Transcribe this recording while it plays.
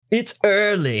It's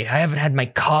early. I haven't had my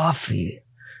coffee.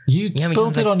 You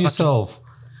spilled it on yourself.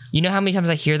 You know how many times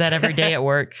I hear that every day at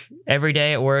work? Every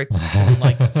day at work, someone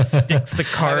like sticks the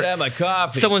card. I haven't had my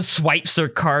coffee. Someone swipes their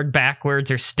card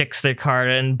backwards or sticks their card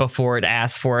in before it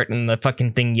asks for it, and the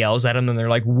fucking thing yells at them, and they're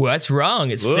like, "What's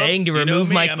wrong? It's saying to remove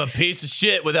my." I'm a piece of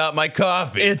shit without my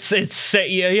coffee. It's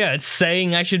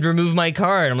saying I should remove my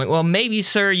card. I'm like, well, maybe,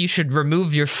 sir, you should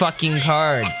remove your fucking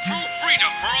card. Of true freedom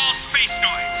for all space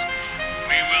noids.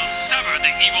 We will sever the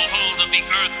evil hold of the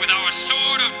Earth with our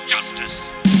sword of justice.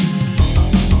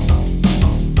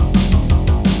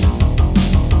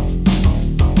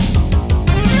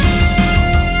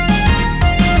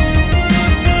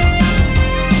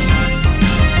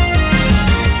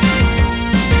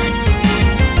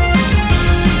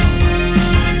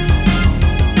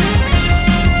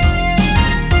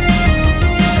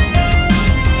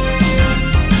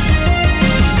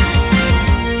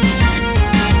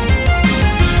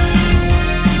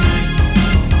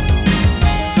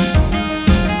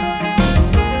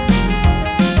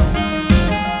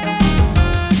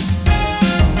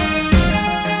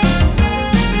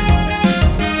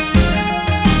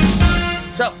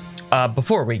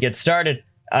 Before we get started,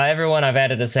 everyone, I've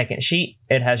added a second sheet.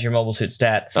 It has your mobile suit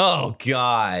stats. Oh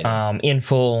God! In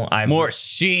full. More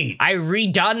sheets. I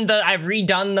redone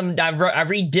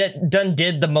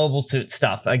the mobile suit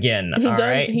stuff again.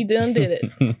 He done did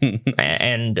it.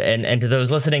 and to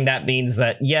those listening, that means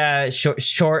that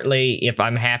shortly, if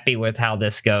I'm happy with how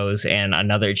this goes and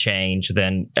another change,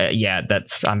 then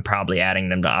I'm probably adding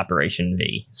them to Operation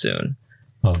V soon.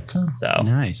 Okay. So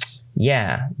nice.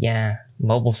 Yeah.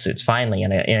 Mobile suits finally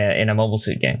in a mobile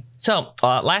suit game. So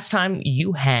last time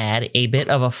you had a bit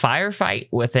of a firefight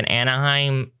with an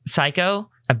Anaheim Psycho.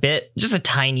 Just a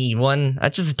tiny one.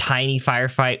 Just a tiny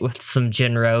firefight with some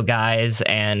Jinro guys,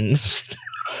 and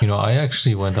I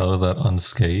actually went out of that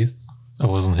unscathed. I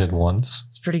wasn't hit once.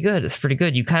 It's pretty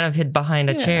good. You kind of hid behind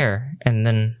a chair, and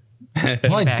then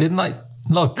why didn't I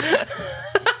look?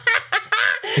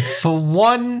 For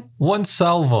one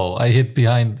salvo, I hid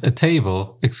behind a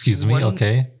table. Excuse me,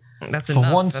 okay? That's for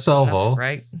enough. one That's salvo, enough,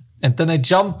 right? And then I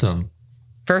jumped him.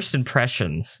 First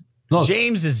impressions. Look,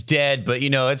 James is dead, but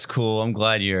it's cool. I'm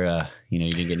glad you're you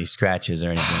didn't get any scratches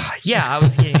or anything. Yeah, I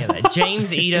was getting at that.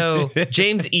 James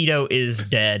Ito is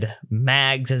dead.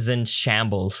 Mags is in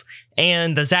shambles,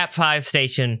 and the Zap 5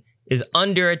 station is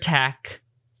under attack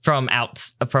from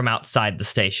outside the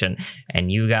station,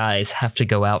 and you guys have to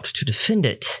go out to defend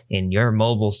it in your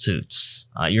mobile suits.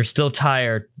 You're still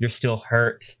tired. You're still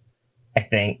hurt. I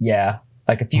think, yeah.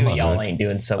 Like a few of y'all ain't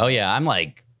doing so well. Oh yeah, I'm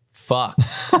like, fuck.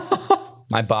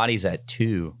 My body's at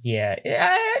 2. Yeah,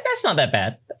 that's not that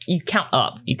bad. You count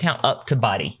up. You count up to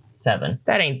body 7.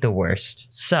 That ain't the worst.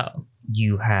 So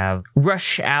you have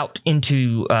rush out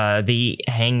into the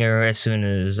hangar as soon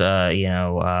as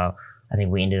I think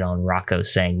we ended on Rocco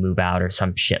saying move out or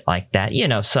some shit like that.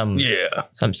 Some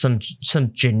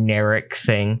generic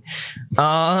thing.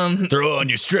 Throw on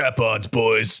your strap-ons,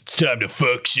 boys. It's time to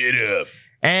fuck shit up.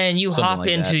 And you Something hop like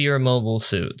into that. your mobile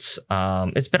suits.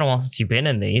 It's been a while since you've been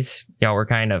in these. Y'all were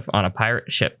kind of on a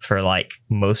pirate ship for like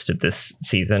most of this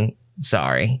season.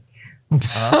 Sorry.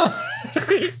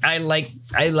 I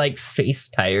like space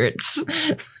pirates.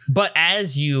 But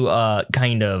as you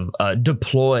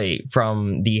deploy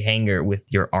from the hangar with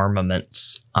your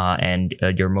armaments and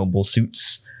your mobile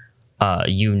suits,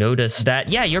 you notice that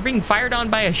you're being fired on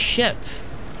by a ship.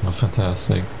 Oh,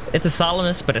 fantastic. It's a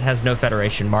Salamis, but it has no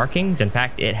Federation markings. In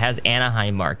fact, it has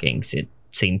Anaheim markings. It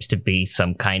seems to be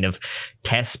some kind of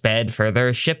test bed for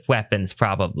their ship weapons,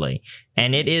 probably.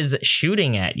 And it is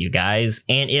shooting at you guys.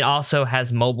 And it also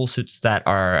has mobile suits that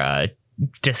are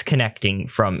disconnecting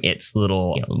from its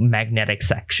little magnetic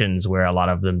sections, where a lot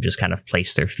of them just kind of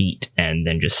place their feet and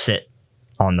then just sit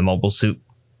on the mobile suit.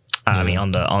 I mean,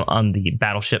 on the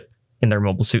battleship in their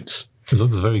mobile suits. It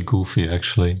looks very goofy,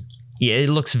 actually. Yeah, it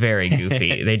looks very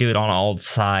goofy. They do it on all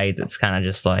sides. It's kind of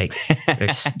just like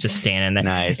they're just standing there.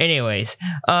 Nice. Anyways,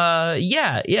 So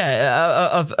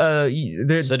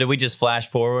did we just flash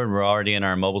forward? We're already in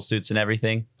our mobile suits and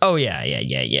everything? Oh yeah.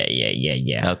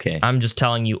 Okay. I'm just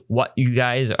telling you what you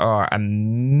guys are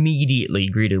immediately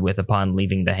greeted with upon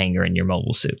leaving the hangar in your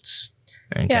mobile suits.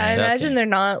 Okay? Yeah, I imagine they're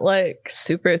not like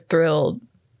super thrilled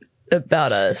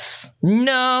about us.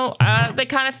 No, they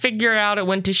kind of figured out it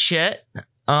went to shit.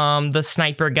 The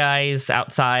sniper guys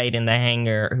outside in the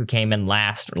hangar who came in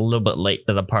last, a little bit late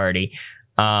to the party,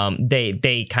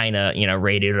 they kind of,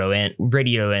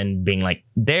 radio in being like,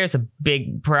 there's a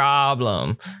big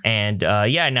problem. And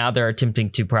now they're attempting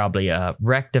to probably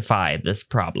rectify this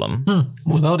problem.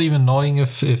 Without even knowing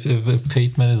if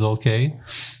Pateman is okay.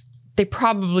 they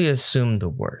probably assume the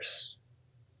worst.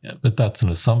 Yeah, but that's an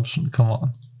assumption. Come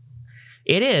on.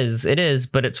 It is,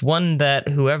 but it's one that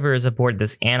whoever is aboard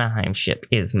this Anaheim ship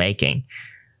is making.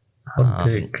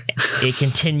 It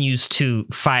continues to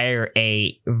fire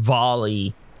a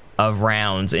volley of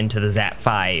rounds into the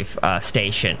Zap-5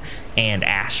 station and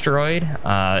asteroid.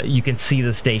 You can see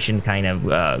the station kind of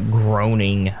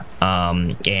groaning,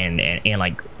 and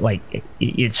like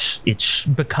it's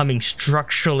becoming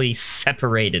structurally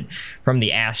separated from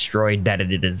the asteroid that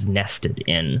it is nested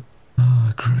in.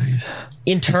 Oh, great.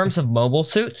 In terms of mobile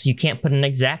suits, you can't put an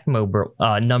exact number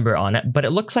on it, but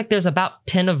it looks like there's about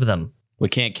 10 of them. We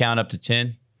can't count up to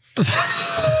 10?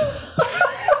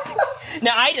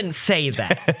 Now, I didn't say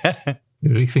that.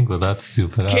 You really think we're that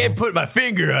stupid? Can't put my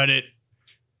finger on it.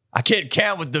 I can't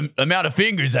count with the amount of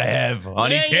fingers I have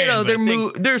on each hand. They're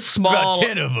small. It's about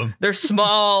 10 of them. They're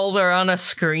small. They're on a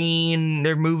screen.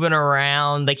 They're moving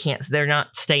around. They're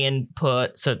not staying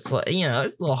put. So it's like,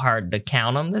 it's a little hard to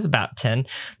count them. There's about 10.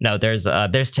 No, there's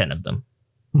 10 of them.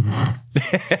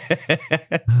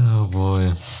 Oh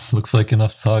boy, looks like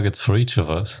enough targets for each of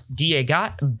us. Do you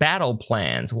got battle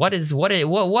plans? What is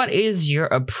your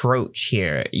approach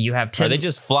here? You have 10. Are they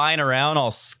just flying around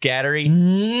all scattery?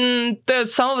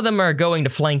 Some of them are going to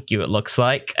flank you, it looks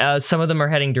like. Some of them are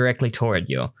heading directly toward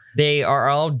you. They are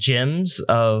all gems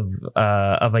of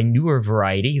a newer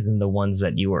variety than the ones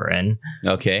that you were in.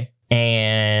 Okay.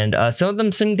 And some of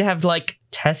them seem to have like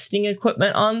testing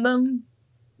equipment on them.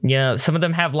 Yeah, some of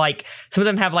them have like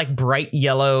bright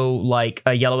yellow, like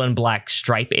yellow and black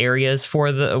stripe areas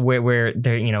for the where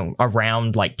they're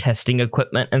around like testing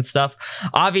equipment and stuff.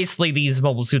 Obviously, these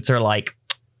mobile suits are like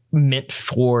meant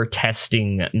for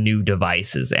testing new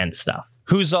devices and stuff.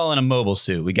 Who's all in a mobile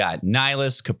suit? We got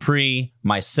Nihilus, Capri,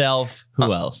 myself.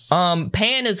 Who else?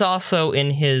 Pan is also in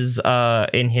his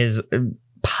piratey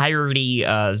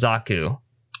Zaku.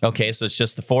 Okay, so it's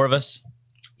just the four of us?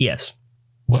 Yes.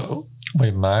 Well,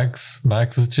 wait, Max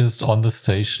is just on the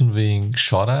station being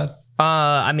shot at?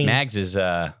 I mean, Mags is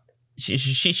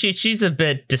she's a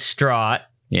bit distraught.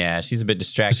 Yeah, she's a bit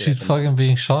distracted. She's fucking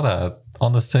being shot at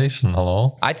on the station.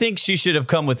 Hello? I think she should have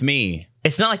come with me.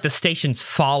 It's not like the station's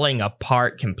falling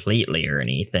apart completely or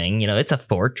anything. It's a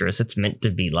fortress. It's meant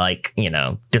to be like,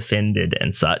 defended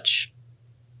and such.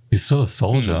 He's still a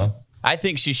soldier. I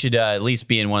think she should at least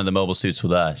be in one of the mobile suits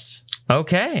with us.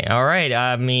 Okay, all right.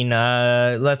 I mean,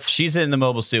 let's. She's in the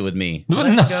mobile suit with me.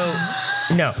 Let's go.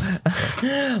 No.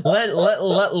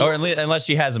 Or unless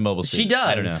she has a mobile suit. She does.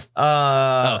 I don't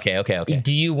know. Okay.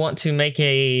 Do you want to make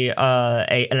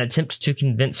an attempt to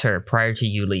convince her prior to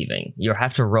you leaving? You'll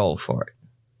have to roll for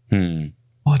it.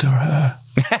 Order her.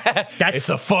 It's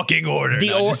a fucking order.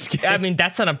 I mean,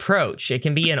 that's an approach. It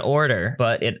can be an order,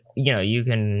 but you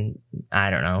can. I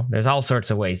don't know. There's all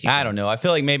sorts of ways. I don't know. I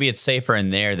feel like maybe it's safer in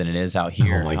there than it is out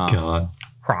here. Oh my god.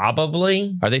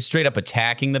 Probably. Are they straight up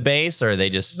attacking the base, or are they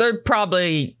just? They're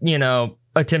probably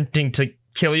attempting to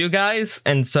kill you guys,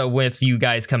 and so with you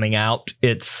guys coming out,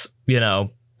 it's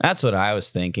That's what I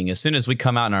was thinking. As soon as we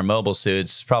come out in our mobile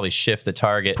suits, probably shift the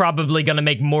target. Probably gonna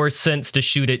make more sense to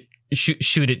shoot at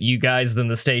you guys than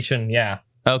the station. Yeah.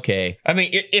 Okay. I mean,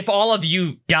 if all of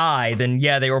you die, then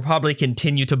yeah, they will probably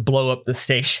continue to blow up the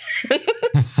station.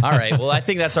 All right. Well, I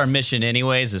think that's our mission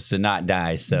anyways, is to not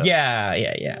die. So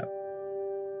yeah.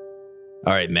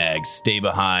 All right, Mags, stay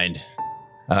behind.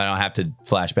 I don't have to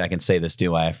flash back and say this,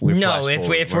 do I? If you're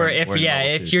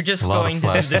just going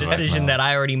to do the decision that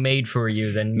I already made for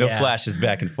you, then no flashes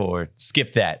back and forward.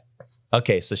 Skip that.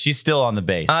 Okay, so she's still on the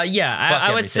base.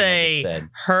 I would say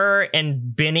her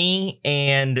and Benny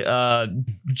and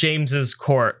James's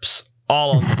corpse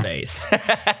all on the base.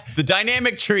 The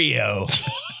dynamic trio.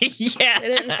 Yeah. They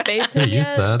didn't space him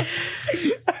yet?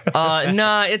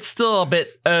 No, it's still a bit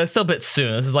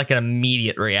soon. This is like an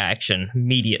immediate reaction,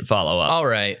 immediate follow-up. All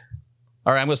right,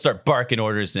 I'm going to start barking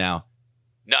orders now.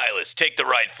 Nihilus, take the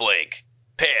right flank.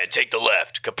 Pan, take the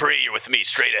left. Capri, you're with me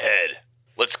straight ahead.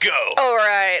 Let's go. All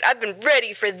right, I've been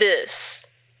ready for this.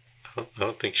 I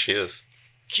don't think she is.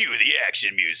 Cue the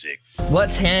action music.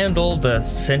 Let's handle the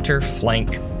center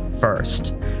flank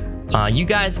first. You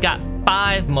guys got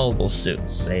 5 mobile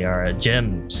suits. They are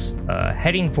gems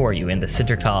heading for you in the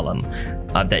center column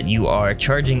that you are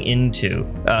charging into.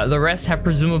 The rest have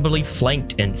presumably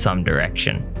flanked in some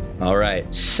direction. All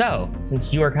right. So,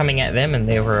 since you are coming at them and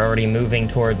they were already moving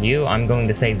towards you, I'm going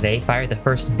to say they fire the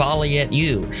first volley at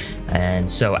you. And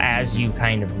so as you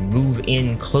kind of move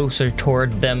in closer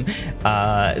toward them,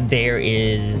 there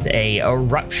is a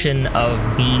eruption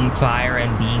of beam fire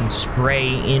and beam spray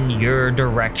in your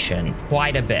direction.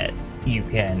 Quite a bit. You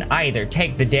can either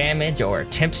take the damage or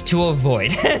attempt to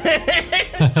avoid.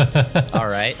 All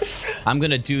right. I'm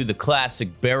going to do the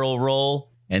classic barrel roll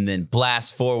and then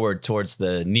blast forward towards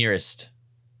the nearest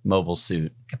mobile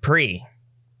suit. Capri.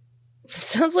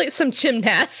 Sounds like some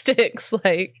gymnastics.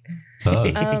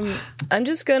 I'm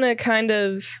just gonna kind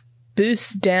of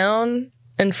boost down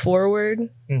and forward.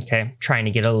 Okay, trying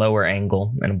to get a lower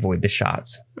angle and avoid the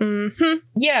shots. Mm-hmm.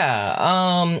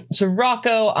 Yeah, so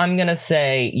Rocco, I'm gonna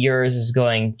say yours is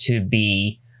going to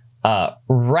be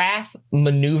Wrath,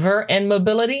 Maneuver, and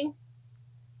Mobility.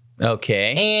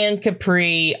 Okay. And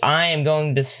Capri, I am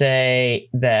going to say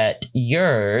that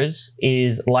yours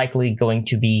is likely going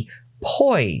to be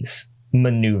Poise,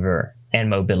 Maneuver,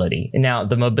 and Mobility. Now,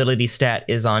 the mobility stat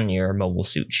is on your mobile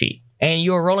suit sheet. And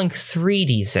you are rolling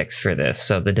 3d6 for this,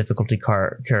 so the difficulty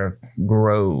curve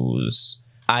grows.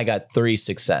 I got 3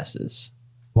 successes.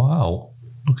 Wow.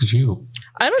 Look at you.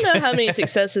 I don't know how many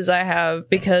successes I have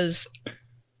because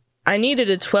I needed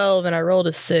a 12 and I rolled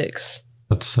a 6.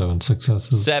 That's 7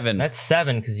 successes. 7. That's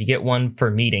 7 because you get 1 for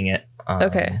meeting it.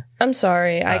 Okay. I'm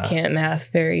sorry. I can't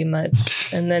math very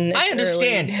much. And then I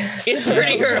understand. It's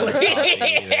pretty early.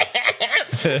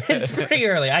 It's pretty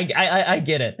early. I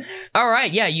get it. All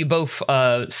right. Yeah, you both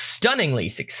stunningly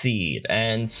succeed.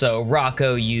 And so,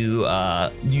 Rocco, you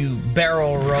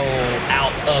barrel roll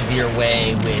out of your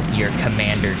way with your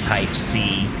Commander Type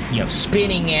C,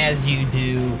 spinning as you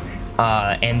do.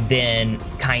 And then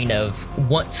kind of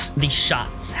once the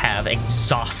shots have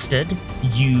exhausted,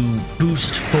 you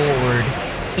boost forward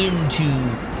into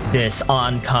this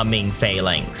oncoming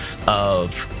phalanx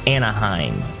of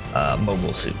Anaheim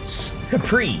mobile suits.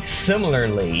 Capri,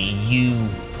 similarly, you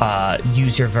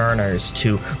use your Verners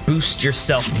to boost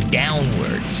yourself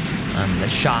downwards. The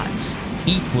shots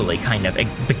equally kind of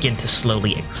begin to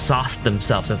slowly exhaust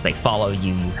themselves as they follow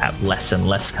you. You have less and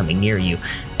less coming near you.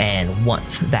 And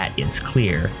once that is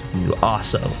clear, you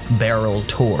also barrel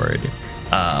toward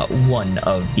one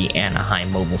of the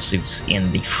Anaheim mobile suits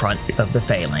in the front of the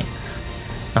phalanx.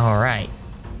 All right.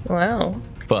 Wow.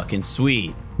 Fucking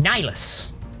sweet. Nihilus,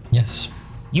 Yes.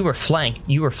 you were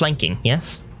flanking,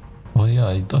 yes? Well, yeah,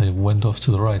 I went off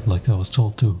to the right like I was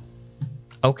told to.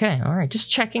 Okay, all right. Just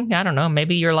checking. I don't know.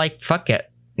 Maybe you're like, fuck it.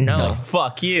 No. Like,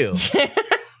 fuck you.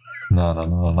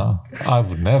 No. I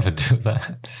would never do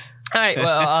that. All right.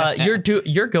 Well,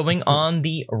 you're going on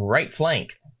the right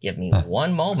flank. Give me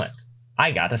one moment.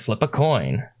 I got to flip a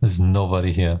coin. There's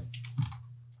nobody here.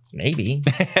 Maybe.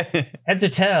 Heads or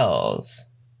tails?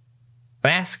 I'm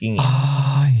asking you.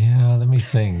 Yeah, let me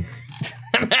think.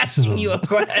 I'm asking you a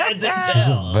question. Heads or This is a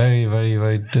tails? very, very,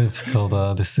 very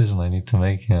difficult decision I need to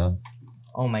make here.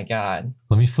 Oh my god.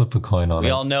 Let me flip a coin on We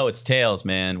it. all know it's tails,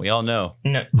 man. We all know.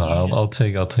 No. No, you just-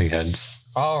 I'll take heads.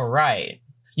 All right.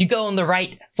 You go on the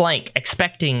right flank,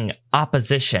 expecting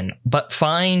opposition, but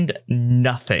find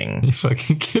nothing. Are you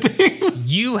fucking kidding?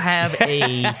 You have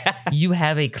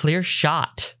a clear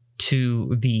shot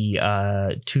to the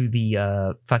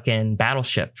fucking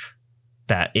battleship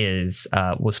that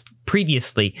was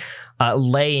previously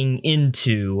laying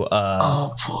into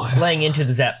Oh boy.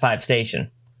 the Zap 5 station.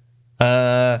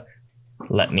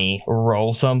 Let me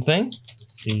roll something.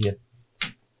 See if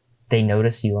they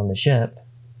notice you on the ship.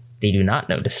 They do not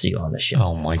notice you on the ship.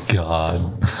 Oh my god.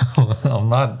 I'm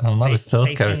not a stealth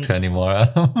they character seem- anymore,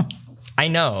 Adam. I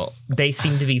know they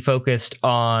seem to be focused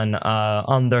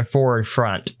on their forward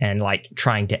front and like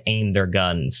trying to aim their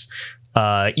guns,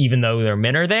 even though their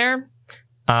men are there.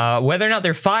 Whether or not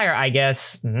they're fire, I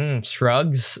guess,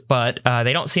 shrugs. But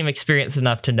they don't seem experienced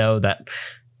enough to know that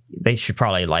they should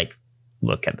probably like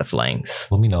look at the flanks.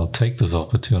 Let me now take this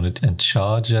opportunity and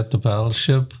charge at the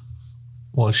battleship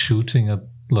while shooting at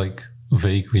like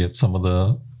vaguely at some of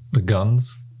the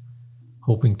guns,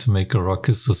 hoping to make a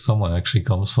ruckus so someone actually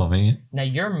comes for me. Now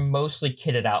you're mostly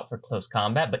kitted out for close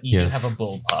combat, but you Yes. do have a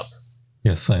bullpup.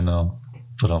 Yes, I know.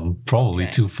 But I'm probably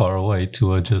Okay. too far away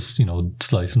to just,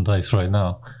 slice and dice right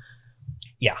now.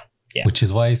 Yeah. Which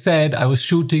is why I said I was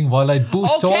shooting while I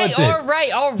boost Okay, towards it.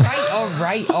 all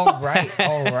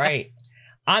right.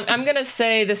 I'm gonna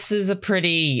say this is a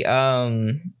pretty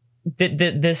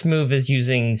this move is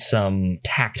using some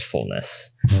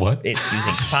tactfulness. What? It's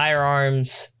using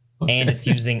firearms and it's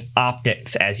using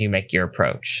optics as you make your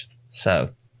approach.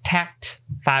 So tact,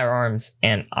 firearms,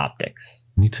 and optics.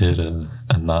 I need to hit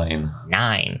a 9.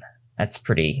 9. That's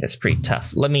pretty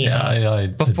tough. Let me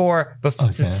Okay.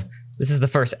 since this is the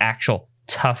first actual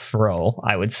tough roll,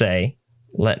 I would say,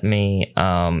 let me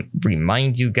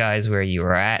remind you guys where you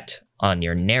are at on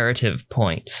your narrative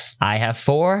points. I have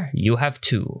 4, you have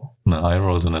 2. No, I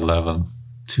rolled an 11.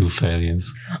 2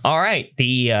 failures. All right,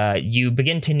 you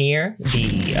begin to near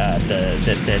the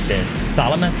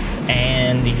Salamis,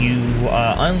 and you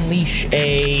unleash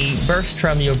a burst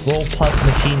from your bullpup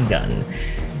machine gun.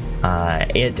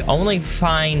 It only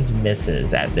finds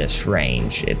misses at this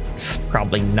range. It's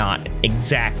probably not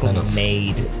exactly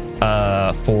made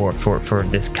for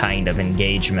this kind of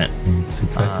engagement. It's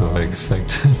exactly what I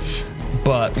expected.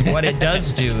 But what it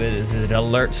does do is it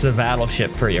alerts the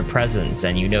battleship for your presence,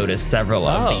 and you notice several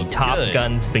of the top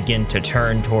guns begin to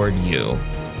turn toward you.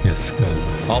 Yes,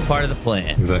 good. All part of the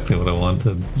plan. Exactly what I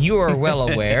wanted. You are well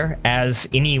aware, as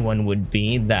anyone would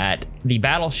be, that the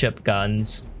battleship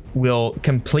guns will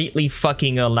completely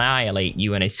fucking annihilate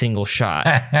you in a single shot.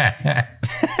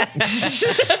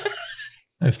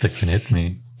 If they can hit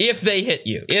me. If they hit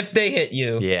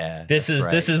you. Yeah. This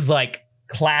is like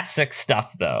classic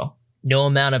stuff, though. No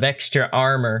amount of extra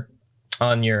armor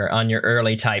on your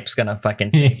early type's gonna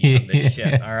fucking save you from this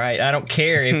shit. All right, I don't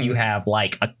care if you have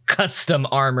like a custom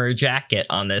armor jacket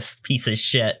on this piece of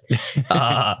shit.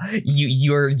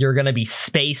 You're gonna be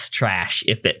space trash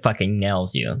if it fucking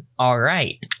nails you. All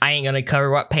right, I ain't gonna cover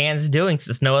what Pan's doing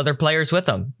since no other players with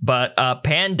him. But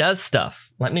Pan does stuff.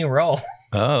 Let me roll.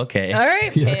 Oh, okay. All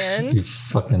right, He Pan. actually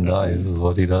fucking dies is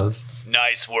what he does.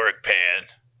 Nice work, Pan.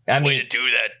 I Way mean, to do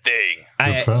that thing.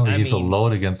 Apparently he's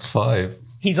alone against 5.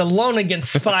 He's alone against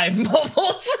 5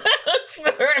 mobiles.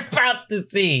 We're about to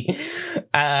see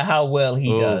how well he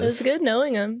does. It's good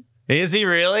knowing him. Is he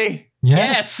really?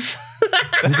 Yes.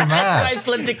 Do the math. I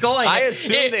flipped a coin. I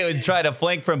assumed they would try to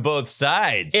flank from both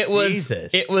sides.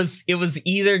 Jesus. It was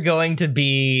either going to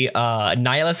be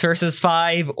Nihilus versus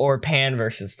 5 or Pan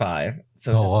versus 5.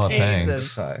 So Oh, wow, thanks.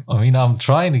 versus 5. I mean, I'm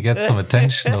trying to get some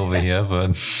attention over here,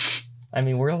 but I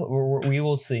mean, we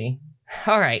will see.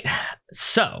 All right.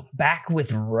 So back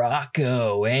with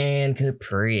Rocco and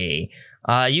Capri.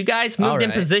 You guys moved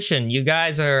in position. You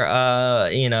guys are,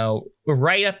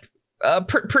 right up,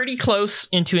 pretty close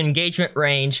into engagement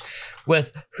range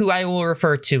with who I will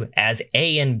refer to as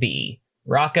A and B.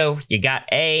 Rocco, you got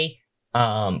A.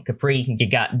 Capri, you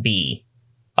got B.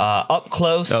 Up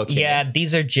close, yeah,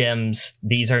 these are gems.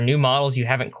 These are new models you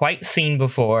haven't quite seen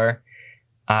before.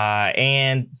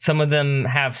 And some of them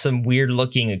have some weird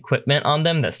looking equipment on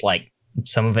them that's like,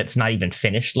 some of it's not even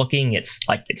finished looking. It's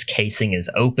like its casing is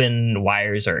open,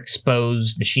 wires are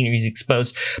exposed, machinery is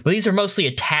exposed. But these are mostly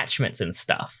attachments and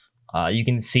stuff. You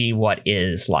can see what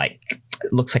is like,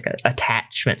 it looks like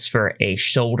attachments for a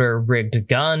shoulder rigged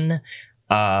gun,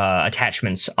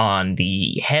 attachments on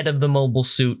the head of the mobile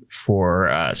suit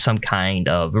for some kind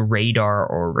of radar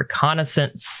or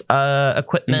reconnaissance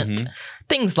equipment,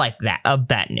 things like that, of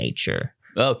that nature.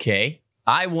 Okay.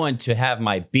 I want to have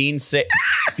my bean.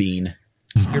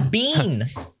 Your bean.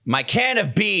 My can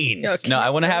of beans. Okay. No, I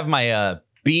want to have my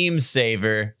beam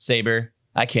saber.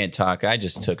 I can't talk. I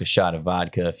just took a shot of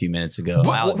vodka a few minutes ago.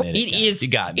 I'll admit it. Is. You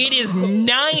got me. It is 9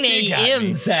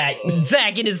 a.m. Zach.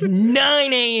 Zach, it is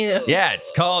 9 a.m. Yeah,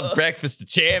 it's called Breakfast of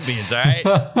Champions, all right?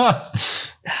 Oh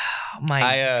my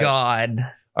God.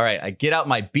 All right, I get out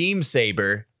my beam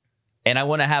saber, and I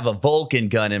want to have a Vulcan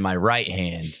gun in my right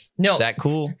hand. No. Is that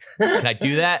cool? Can I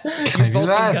do that? Can I do Vulcan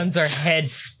that? guns are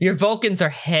your Vulcans are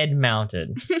head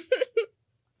mounted.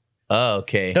 Oh,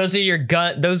 okay. Those are your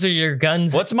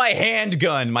guns. What's my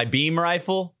handgun? My beam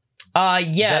rifle? Yeah.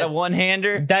 Is that a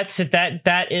one-hander?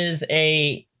 That is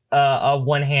a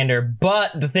one-hander.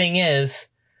 But the thing is,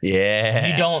 Yeah.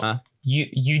 you don't Huh?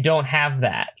 you don't have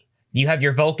that. You have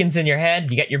your Vulcans in your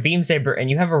head, you got your beam saber, and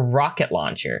you have a rocket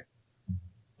launcher.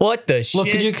 What the shit? Look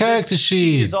at your character This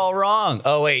sheet. is all wrong.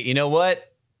 Oh, wait. You know what?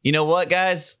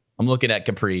 Guys? I'm looking at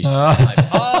Caprice.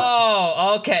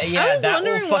 Oh, okay. Yeah, I was that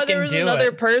wondering will why fucking there was do another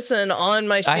it. person on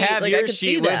my sheet. I have like, your I could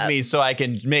see sheet with that. me so I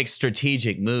can make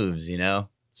strategic moves,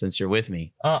 since you're with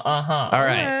me. Uh-huh. All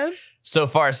right. Okay. So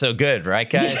far, so good, right,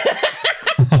 guys?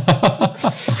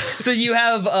 So you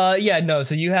have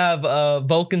so you have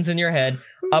Vulcans in your head.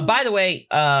 By the way,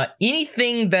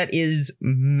 anything that is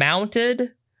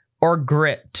mounted or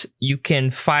gripped, you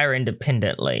can fire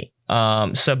independently.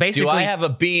 So basically, Do I have a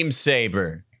beam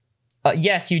saber?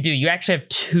 yes, you do. You actually have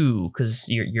 2 because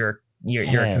you're a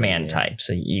Hell command yeah. type.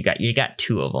 So you got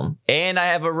 2 of them. And I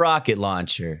have a rocket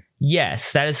launcher.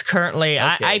 Yes, that is currently.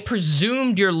 Okay. I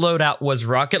presumed your loadout was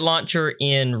rocket launcher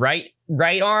in right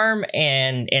arm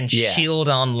and Yeah. shield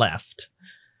on left.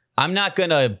 I'm not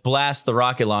going to blast the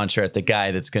rocket launcher at the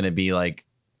guy that's going to be like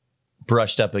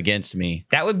brushed up against me.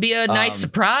 That would be a nice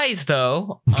surprise,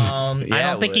 though. I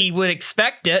don't think he would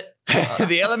expect it.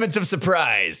 The element of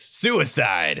surprise,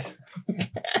 suicide.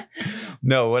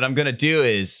 No, what I'm going to do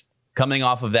is, coming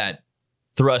off of that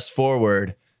thrust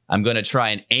forward, I'm going to try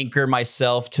and anchor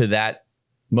myself to that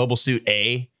mobile suit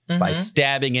A by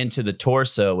stabbing into the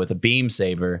torso with a beam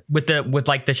saber. With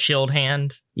like the shield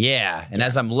hand? Yeah, and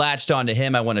as I'm latched onto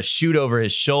him, I want to shoot over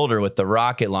his shoulder with the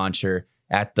rocket launcher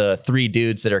at the 3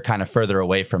 dudes that are kind of further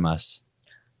away from us.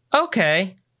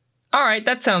 Okay. All right,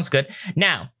 that sounds good.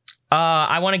 Now,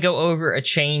 I want to go over a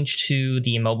change to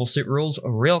the mobile suit rules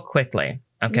real quickly,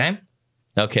 okay?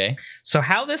 Okay. So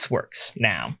how this works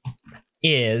now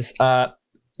is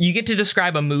you get to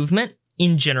describe a movement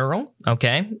in general,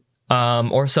 okay?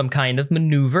 Or some kind of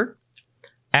maneuver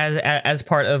as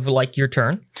part of like your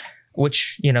turn,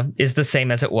 which, you know, is the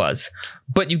same as it was.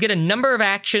 But you get a number of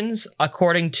actions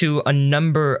according to a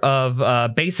number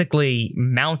of basically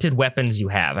mounted weapons you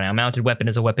have. And a mounted weapon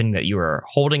is a weapon that you are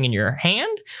holding in your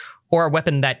hand or a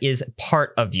weapon that is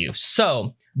part of you.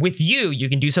 So with you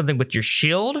can do something with your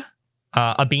shield,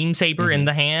 a beam saber in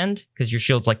the hand, because your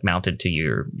shield's like mounted to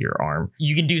your arm.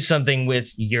 You can do something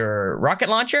with your rocket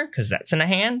launcher, because that's in the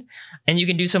hand. And you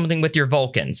can do something with your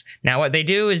Vulcans. Now, what they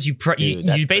do is you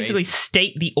basically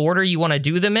state the order you want to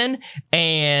do them in,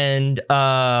 and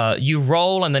you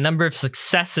roll, and the number of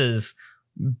successes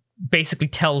basically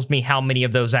tells me how many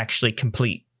of those actually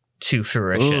complete to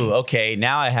fruition. Ooh, okay.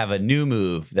 Now I have a new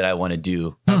move that I want to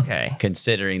do. Okay.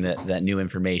 Considering that new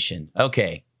information.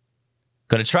 Okay.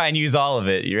 Gonna try and use all of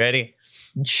it. You ready?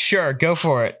 Sure, go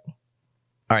for it.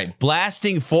 All right.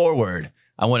 Blasting forward.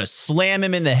 I want to slam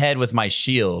him in the head with my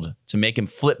shield to make him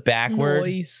flip backward.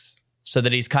 Nice. So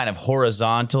that he's kind of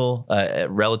horizontal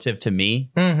relative to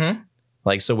me. Mm-hmm.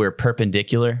 Like, so we're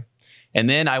perpendicular. And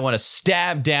then I want to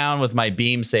stab down with my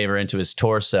beam saber into his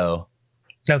torso.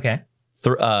 Okay.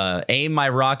 Aim my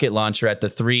rocket launcher at the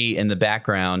 3 in the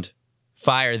background.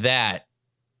 Fire that.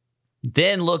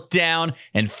 Then look down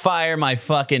and fire my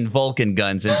fucking Vulcan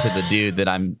guns into the dude that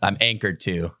I'm anchored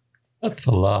to. That's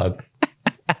a lot.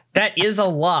 That is a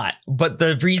lot, but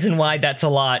the reason why that's a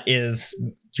lot is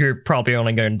you're probably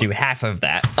only going to do half of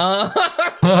that.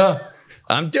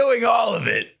 I'm doing all of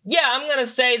it. Yeah, I'm going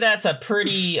to say that's a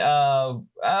pretty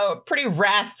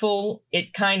wrathful.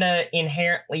 It kind of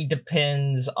inherently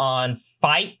depends on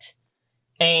fight.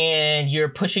 And you're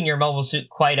pushing your mobile suit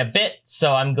quite a bit,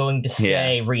 so I'm going to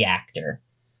say reactor.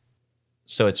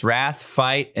 So it's wrath,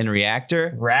 fight, and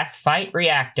reactor? Wrath, fight,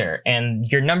 reactor. And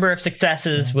your number of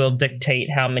successes will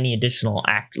dictate how many additional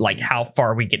how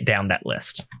far we get down that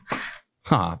list.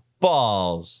 Huh.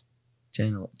 Balls.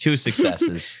 2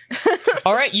 successes.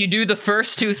 All right, you do the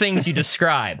first 2 things you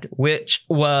described, which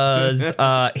was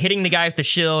hitting the guy with the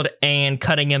shield and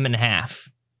cutting him in half.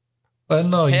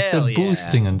 No, you Hell said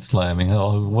boosting and slamming.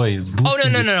 Oh, wait, is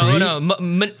boosting no.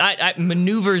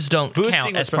 Maneuvers don't Boosting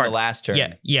count was as from part. the last turn.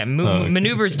 Yeah. Okay.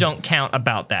 Maneuvers don't count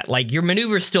about that. Like, your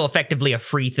maneuver is still effectively a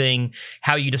free thing.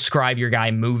 How you describe your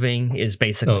guy moving is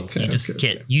basically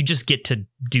you just get to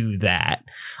do that,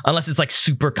 unless it's like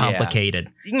super complicated.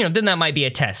 You know, then that might be a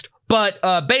test. But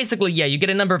basically, you get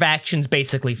a number of actions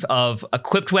basically of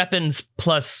equipped weapons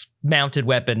plus mounted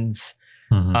weapons.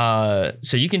 Mm-hmm.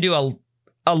 So you can do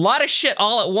a lot of shit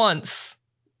all at once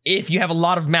if you have a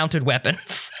lot of mounted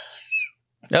weapons.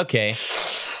 Okay.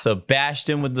 So bashed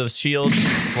him with the shield,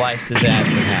 sliced his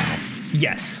ass in half.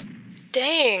 Yes.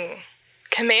 Dang.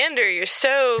 Commander, you're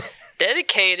so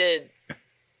dedicated.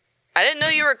 I didn't know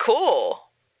you were cool.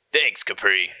 Thanks,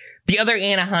 Capri. The other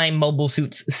Anaheim mobile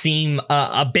suits seem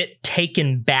a bit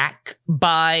taken back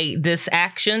by this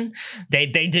action. They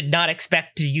did not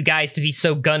expect you guys to be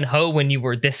so gun-ho when you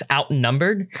were this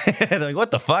outnumbered. They're like,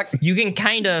 what the fuck? You can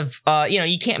kind of,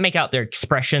 you can't make out their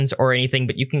expressions or anything,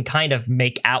 but you can kind of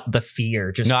make out the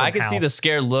fear. Just no, I can see the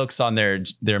scared looks on their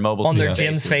mobile on suits' their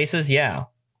Jim's faces. Yeah.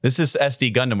 This is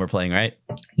SD Gundam we're playing, right?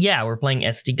 Yeah, we're playing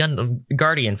SD Gundam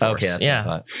Guardian Force. Okay, that's what I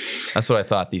thought. That's what I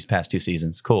thought these past 2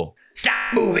 seasons. Cool.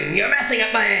 Stop moving! You're messing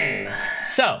up my aim!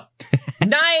 So,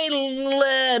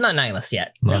 not Nihilist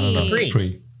yet. No,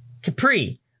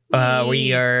 Capri.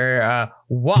 We are,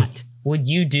 what would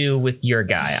you do with your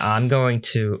guy? I'm going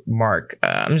to mark,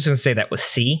 I'm just going to say that was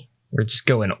C. We'll just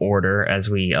go in order as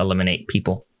we eliminate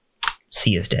people.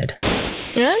 C is dead.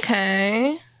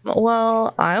 Okay.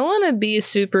 Well, I want to be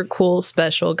super cool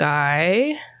special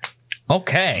guy.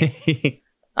 Okay.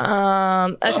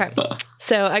 Okay.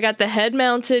 So I got the head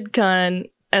mounted gun,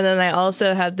 and then I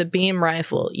also have the beam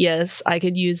rifle. Yes, I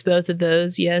could use both of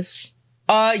those. Yes.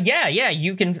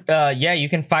 You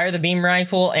can fire the beam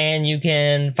rifle and you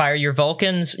can fire your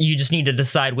Vulcans. You just need to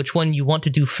decide which one you want to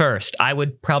do first. I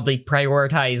would probably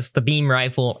prioritize the beam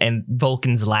rifle and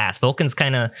Vulcans last. Vulcans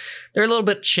they're a little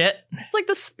bit shit.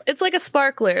 It's like a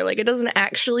sparkler. Like, it doesn't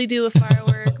actually do a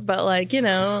firework, but like,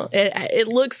 it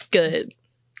looks good.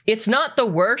 It's not the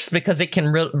worst because it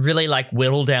can really like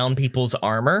whittle down people's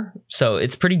armor. So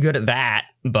it's pretty good at that,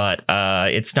 but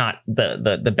it's not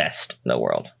the best in the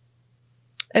world.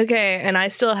 Okay, and I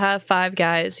still have 5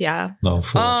 guys, yeah. No,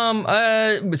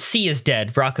 4. C is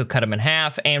dead. Rocco cut him in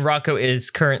half, and Rocco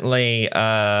is currently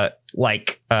Rocco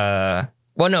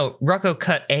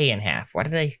cut A in half. Why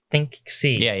did I think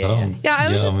C? Yeah, I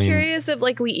was just curious if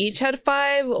like we each had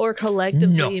 5 or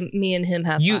collectively me and him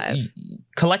have 5.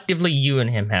 Collectively, you and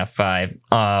him have 5.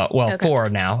 Okay. 4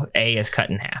 now. A is cut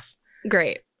in half.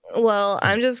 Great. Well,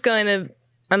 I'm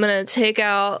gonna take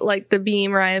out like the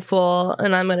beam rifle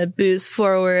and I'm gonna boost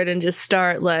forward and just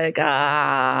start like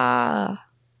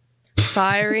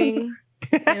firing.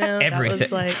 Everything. That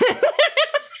was like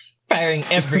firing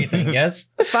everything. Yes.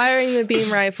 Firing the beam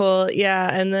rifle,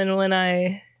 yeah. And then when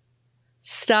I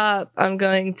stop, I'm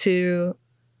going to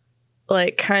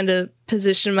like kind of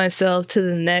position myself to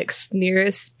the next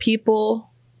nearest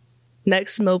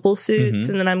next mobile suits,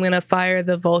 and then I'm going to fire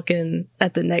the Vulcan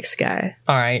at the next guy.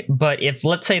 All right, but if,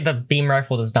 let's say, the beam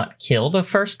rifle does not kill the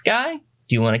first guy, do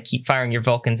you want to keep firing your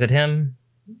Vulcans at him?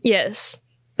 Yes,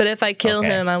 but if I kill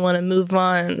him, I want to move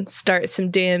on, start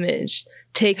some damage,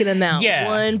 taking him out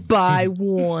one by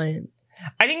one.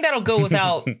 I think that'll go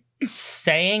without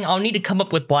saying. I'll need to come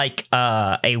up with like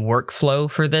a workflow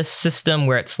for this system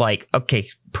where it's like, okay,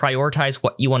 prioritize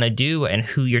what you want to do and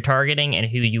who you're targeting and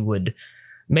who you would...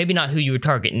 Maybe not who you would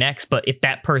target next, but if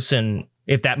that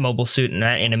mobile suit and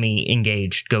that enemy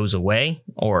engaged goes away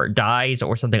or dies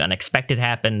or something unexpected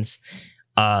happens,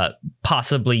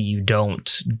 possibly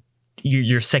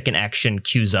your second action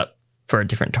queues up for a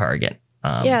different target.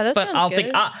 That sounds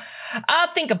good.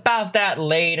 I'll think about that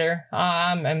later.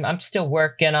 I'm still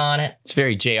working on it. It's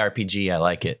very JRPG. I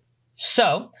like it.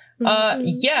 So,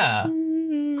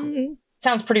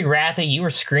 sounds pretty wrathy. You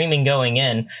were screaming going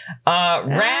in.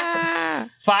 Wrath,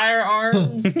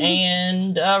 firearms,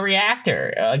 and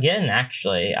reactor. Again,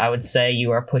 actually, I would say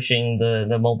you are pushing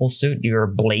the mobile suit. You're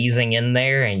blazing in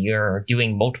there, and you're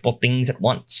doing multiple things at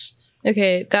once.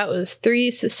 Okay, that was 3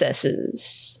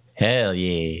 successes. Hell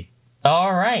yeah.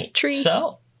 All right. Tree.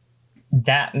 So,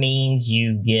 that means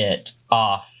you get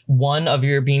off one of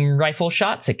your beam rifle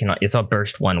shots. It's a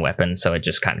burst 1 weapon, so it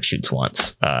just kind of shoots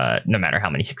once, no matter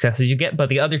how many successes you get. But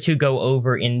the other 2 go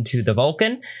over into the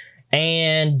Vulcan,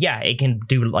 and it can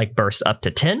do like burst up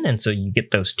to 10, and so you get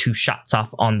those 2 shots off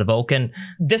on the Vulcan.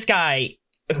 This guy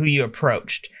who you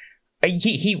approached,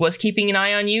 he was keeping an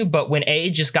eye on you, but when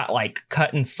A just got like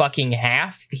cut in fucking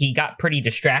half, he got pretty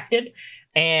distracted,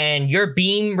 and your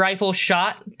beam rifle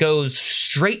shot goes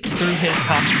straight through his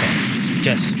cockpit.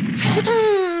 Just...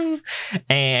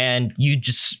 And you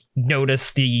just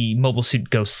notice the mobile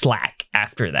suit go slack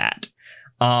after that.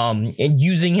 And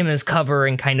using him as cover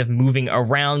and kind of moving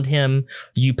around him,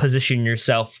 you position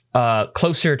yourself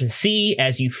closer to C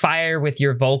as you fire with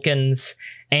your Vulcans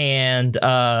and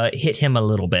hit him a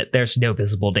little bit. There's no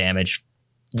visible damage.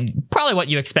 Probably what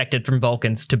you expected from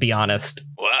Vulcans, to be honest.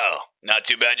 Wow, not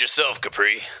too bad yourself,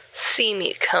 Capri. See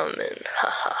me coming.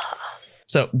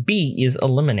 So B is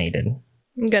eliminated.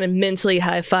 I'm gonna mentally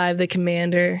high five the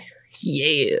commander.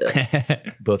 Yeah.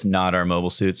 Both nod our mobile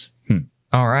suits.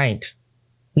 All right.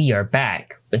 We are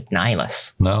back with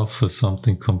Nihilus. Now for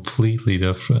something completely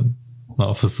different.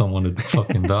 Now for someone to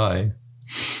fucking die.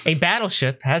 A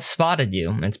battleship has spotted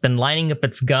you. It's been lining up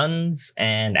its guns,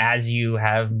 and as you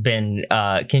have been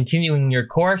continuing your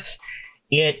course,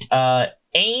 it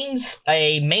aims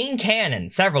a main cannon,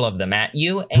 several of them, at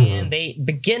you, and they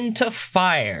begin to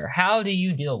fire. How do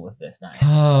you deal with this,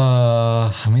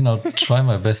 Nihilus? I'll try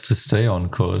my best to stay on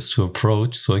course, to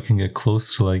approach so I can get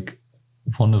close to like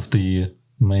one of the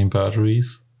main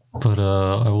batteries, but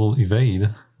I will evade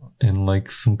in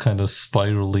like some kind of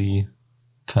spirally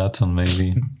pattern,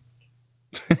 maybe.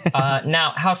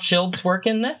 Now, how shields work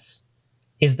in this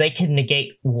is they can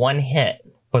negate 1 hit,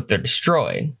 but they're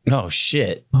destroyed. Oh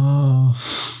shit.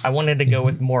 I wanted to go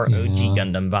with more OG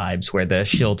Gundam vibes where the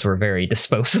shields were very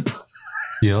disposable.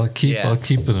 I'll keep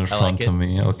it in front of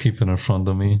me. I'll keep it in front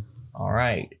of me. All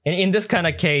right. In this kind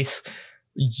of case,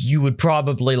 you would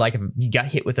probably, like, if you got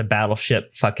hit with a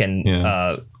battleship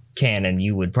cannon,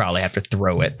 you would probably have to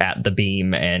throw it at the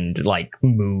beam and like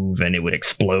move, and it would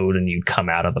explode, and you'd come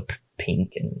out of the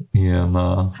pink and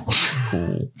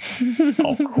cool,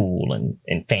 all cool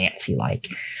and fancy like.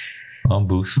 I'm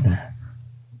boosting.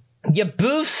 You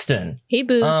boosting. He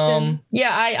boosting.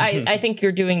 Yeah, I think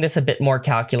you're doing this a bit more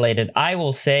calculated. I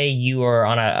will say you are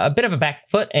on a bit of a back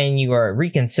foot and you are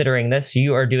reconsidering this.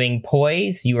 You are doing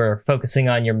poise. You are focusing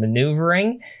on your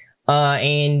maneuvering.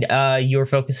 And you're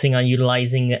focusing on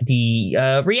utilizing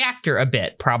the reactor a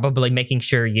bit, probably making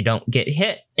sure you don't get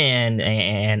hit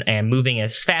and moving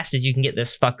as fast as you can get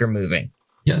this fucker moving.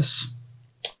 Yes.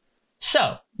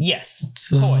 So, yes, It's,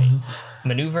 poise,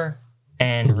 maneuver,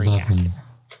 and react. 11.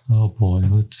 Oh boy,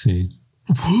 let's see.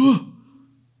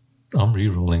 I'm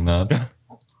re-rolling that.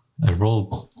 I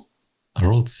rolled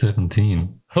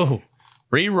 17. Oh,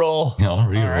 reroll. Yeah, I'm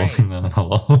re-rolling that.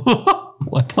 Hello.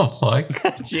 What the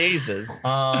fuck? Jesus.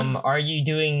 Are you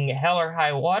doing hell or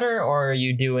high water, or are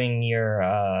you doing your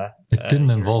It didn't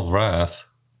involve wrath.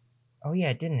 Oh yeah,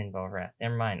 it didn't involve wrath.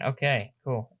 Never mind. Okay,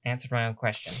 cool. Answered my own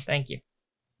question. Thank you.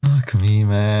 Fuck me,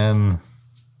 man.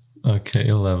 Okay,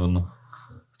 11.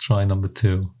 Try number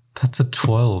 2. That's a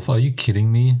 12. Are you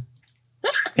kidding me?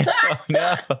 Oh,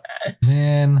 no.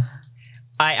 Man.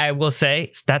 I will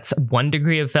say that's 1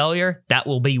 degree of failure. That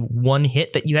will be 1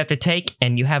 hit that you have to take,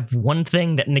 and you have 1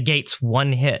 thing that negates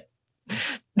 1 hit.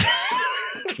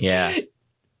 Yeah.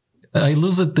 I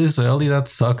lose it this early, that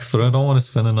sucks, but I don't want to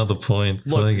spend another point,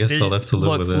 so I guess I'll have to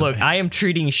live with it. Look, I am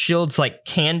treating shields like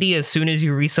candy. As soon as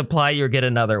you resupply, you'll get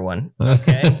another one.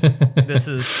 Okay? This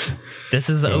is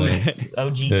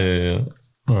OG. Yeah.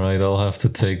 Alright, I'll have to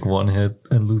take 1 hit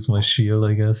and lose my shield,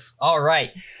 I guess. All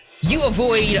right. You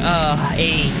avoid a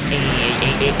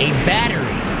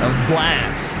battery of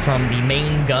blasts from the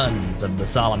main guns of the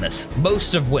Salamis,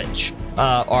 most of which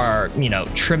are,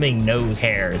 trimming nose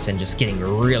hairs and just getting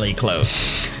really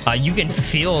close. You can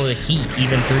feel the heat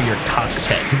even through your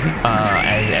cockpit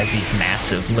as these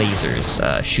massive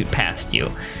lasers shoot past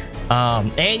you.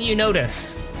 And you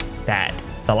notice that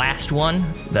the last one,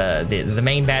 the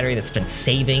main battery that's been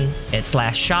saving its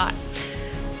last shot,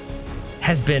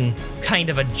 has been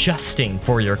kind of adjusting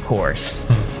for your course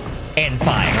and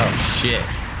fires. Oh, shit.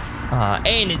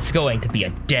 And it's going to be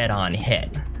a dead-on hit.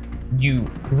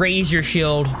 You raise your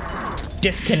shield,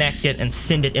 disconnect it, and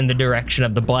send it in the direction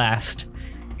of the blast.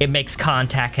 It makes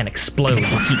contact and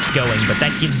explodes and keeps going, but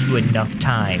that gives you enough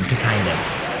time to kind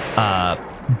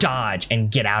of dodge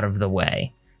and get out of the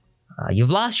way.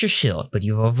 You've lost your shield, but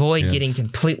you avoid getting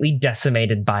completely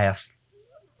decimated by a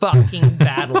fucking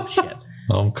battleship.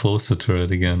 I'm closer to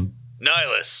it again.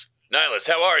 Nihilus,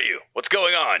 how are you? What's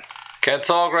going on? Can't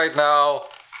talk right now.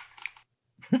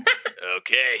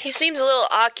 Okay. He seems a little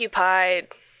occupied.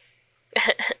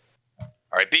 All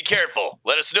right, be careful.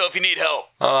 Let us know if you need help.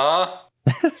 All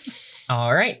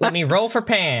right, let me roll for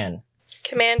Pan.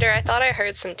 Commander, I thought I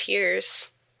heard some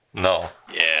tears. No.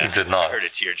 Yeah, You did not. I heard a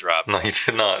teardrop. No, you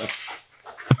did not.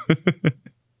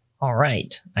 All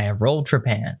right, I have rolled for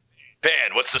Pan.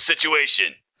 Pan, what's the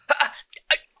situation?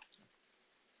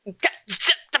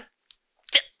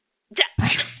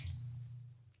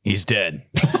 He's dead.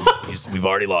 We've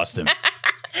already lost him.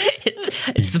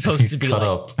 It's supposed to be cut like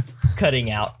up.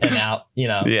 cutting out and out,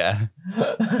 Yeah.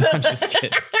 I'm just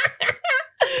kidding.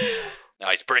 No,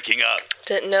 he's breaking up.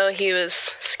 Didn't know he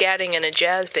was scatting in a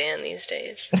jazz band these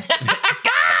days.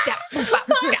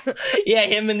 Yeah,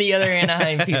 him and the other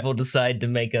Anaheim people decide to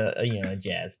make a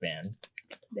jazz band.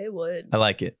 They would. I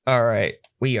like it. All right,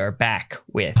 we are back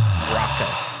with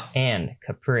Rocco and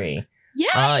Capri.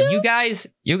 Yeah. You guys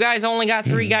only got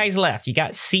 3 guys left. You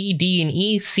got C, D, and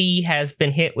E. C has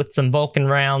been hit with some Vulcan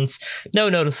rounds. No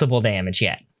noticeable damage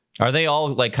yet. Are they all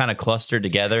like kind of clustered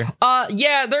together?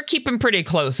 Yeah, they're keeping pretty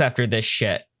close after this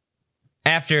shit.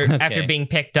 After being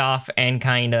picked off and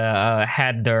kind of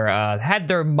had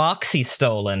their moxie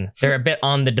stolen, they're a bit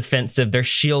on the defensive. Their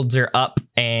shields are up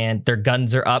and their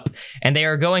guns are up, and they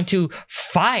are going to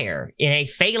fire in a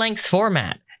phalanx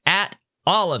format at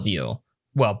all of you.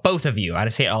 Well, both of you.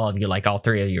 I'd say all of you, like all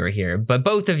 3 of you are here, but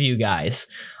both of you guys.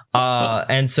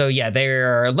 And so, yeah,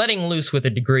 they're letting loose with a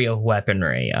degree of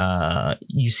weaponry.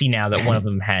 You see now that one of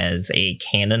them has a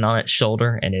cannon on its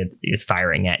shoulder and it is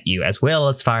firing at you, as well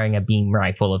as firing a beam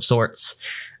rifle of sorts.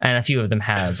 And a few of them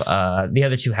have, the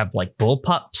other 2 have like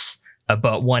bullpups,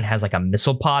 but one has like a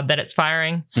missile pod that it's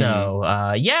firing. So,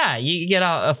 yeah, you get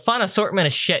a fun assortment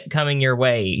of shit coming your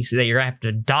way so that you're going to have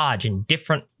to dodge in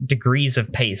different degrees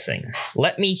of pacing.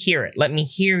 Let me hear it. Let me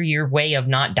hear your way of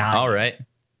not dying. All right.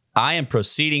 I am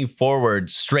proceeding forward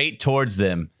straight towards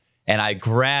them, and I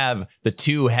grab the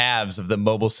 2 halves of the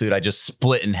mobile suit I just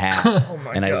split in half,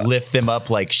 and I lift them up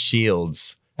like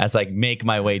shields as I make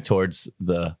my way towards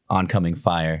the oncoming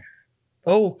fire.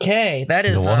 Okay, that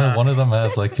is One of them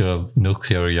has like a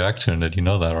nuclear reactor in it. You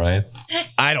know that, right?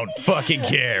 I don't fucking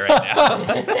care right now.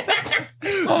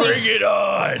 Bring it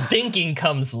on. thinking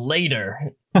comes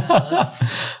later. Oh,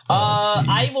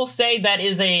 I jeez. will say that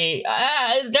is a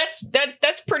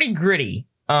that's pretty gritty.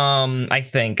 I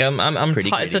think I'm Pretty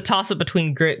it's a gritty. toss up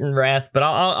between grit and wrath, but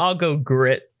I'll go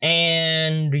grit.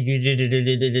 And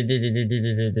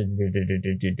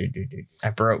I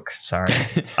broke. Sorry,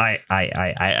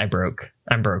 I broke.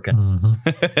 I'm broken.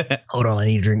 Mhm. Hold on, I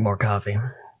need to drink more coffee.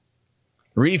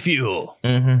 Refuel.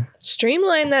 Mm-hmm.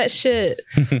 Streamline that shit.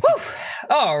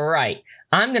 All right.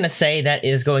 I'm going to say that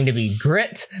is going to be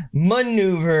grit,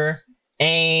 maneuver,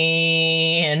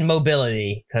 and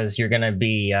mobility, because you're going to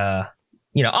be,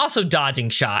 also dodging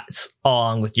shots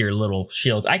along with your little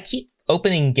shields. I keep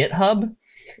opening GitHub.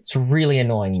 It's really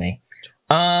annoying me.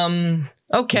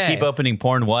 Okay. You keep opening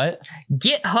porn what?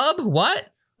 GitHub, what?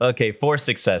 Okay, 4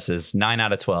 successes. 9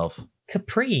 out of 12.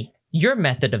 Capri, your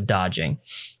method of dodging.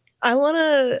 I want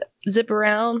to zip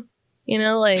around,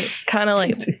 kind of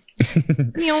like,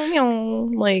 meow,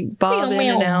 meow, like bob Meow, in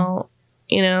and meow.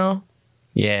 out,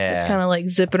 Yeah. just kind of like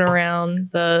zipping around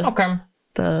Okay.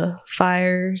 the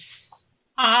fires.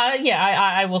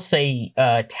 I will say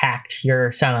tact.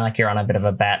 You're sounding like you're on a bit of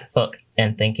a bat hook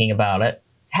and thinking about it.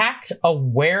 Tact,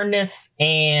 awareness,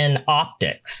 and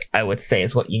optics, I would say,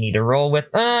 is what you need to roll with.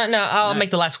 No, I'll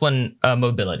make the last one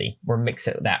mobility. We'll mix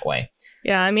it that way.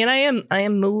 Yeah, I mean, I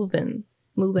am moving.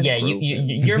 Yeah,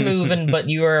 you're moving, but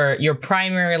you're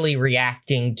primarily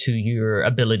reacting to your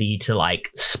ability to like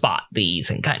spot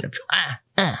these and kind of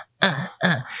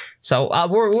So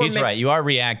we're He's right. You are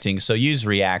reacting, so use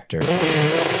reactor.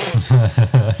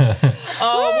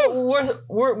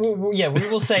 we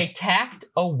will say tact,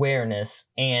 awareness,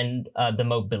 and the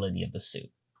mobility of the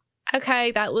suit.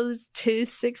 Okay, that was 2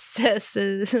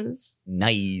 successes.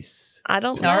 Nice. I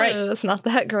don't know. All right. It's not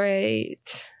that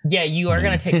great. Yeah, you are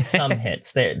going to take some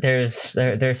hits.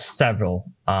 There's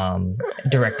several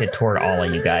directed toward all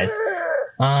of you guys.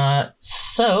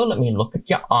 So let me look at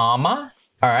your armor.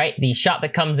 All right, the shot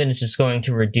that comes in is just going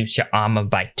to reduce your armor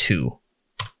by 2.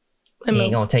 You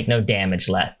ain't gonna take no damage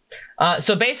left.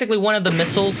 So basically, one of the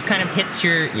missiles kind of hits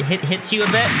you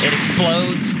a bit. It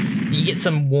explodes. You get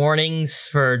some warnings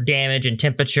for damage and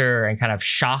temperature and kind of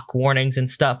shock warnings and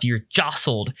stuff. You're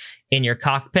jostled in your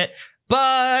cockpit.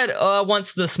 But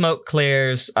once the smoke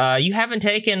clears, you haven't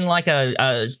taken like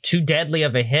a too deadly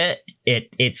of a hit.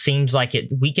 It seems like it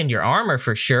weakened your armor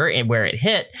for sure and where it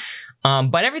hit.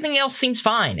 But everything else seems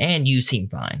fine, and you seem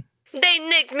fine. They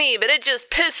nicked me, but it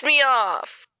just pissed me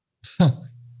off.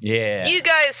 Yeah. You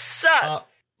guys suck.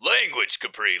 Language,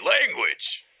 Capri,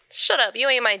 language. Shut up. You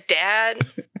ain't my dad.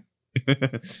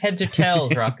 Heads or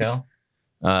tails, Rocco?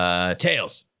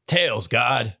 Tails. Tails,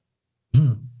 God.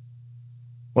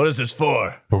 What is this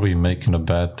for? Probably making a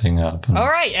bad thing happen. All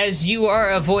right, as you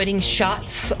are avoiding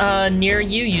shots near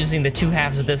you, using the 2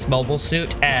 halves of this mobile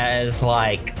suit as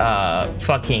like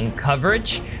fucking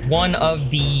coverage, one of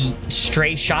the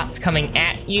stray shots coming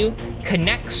at you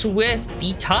connects with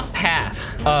the top half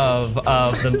of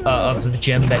the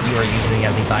gem that you are using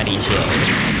as a body shield,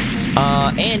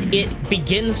 and it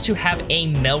begins to have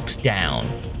a meltdown.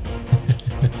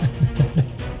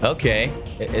 Okay.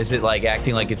 Is it like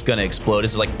acting like it's gonna explode?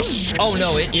 Is it like? Oh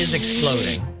no, it is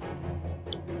exploding.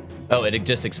 Oh, it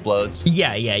just explodes.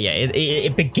 Yeah.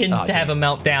 It begins to have a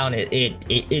meltdown.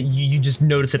 You just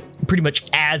notice it pretty much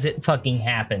as it fucking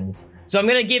happens. So I'm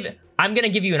gonna give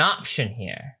you an option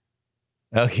here.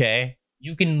 Okay.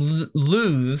 You can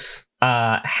lose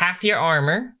half your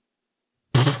armor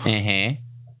Uh-huh.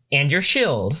 and your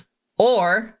shield,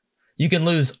 or you can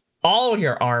lose all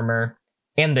your armor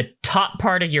and the top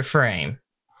part of your frame.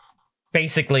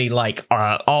 Basically, like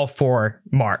all 4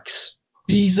 marks.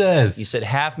 Jesus. You said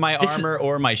half my armor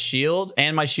or my shield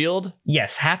and my shield?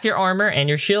 Yes, half your armor and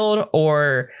your shield,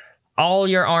 or all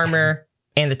your armor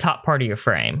and the top part of your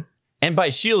frame. And by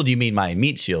shield, you mean my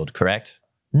meat shield, correct?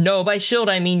 No, by shield,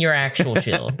 I mean your actual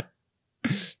shield.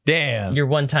 Damn. Your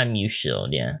one-time use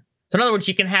shield, yeah. So in other words,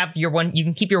 you can have you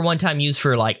can keep your one-time use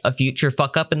for like a future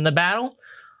fuck up in the battle.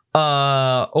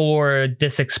 Or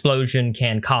this explosion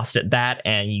can cost it that,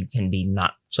 and you can be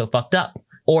not so fucked up.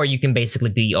 Or you can basically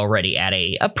be already at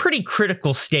a pretty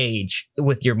critical stage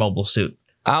with your mobile suit.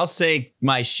 I'll say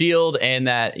my shield and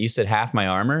that you said half my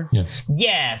armor. Yes.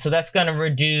 Yeah, so that's going to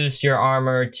reduce your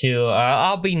armor to,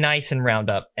 I'll be nice and round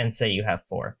up and say you have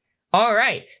 4. All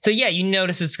right. So yeah, you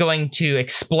notice it's going to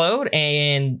explode,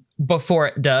 and before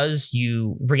it does,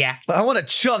 you react. I want to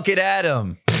chunk it at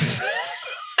him.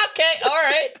 Okay, all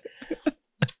right.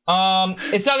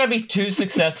 It's not going to be too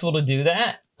successful to do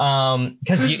that.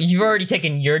 because you've already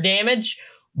taken your damage.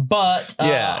 But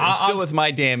still with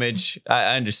my damage,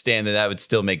 I understand that would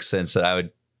still make sense that I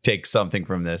would take something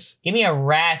from this. Give me a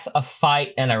wrath, a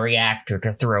fight, and a reactor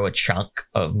to throw a chunk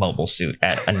of mobile suit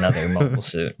at another mobile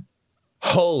suit.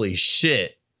 Holy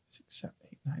shit. 6, 7,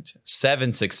 8, 9, 10.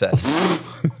 7 successes.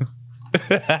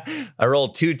 I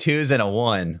rolled 2 2s and a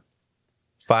 1.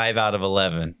 5 out of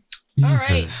 11. All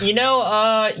right,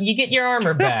 you get your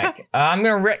armor back. I'm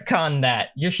gonna retcon that.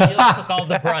 Your shield took all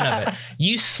the brunt of it.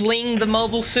 You sling the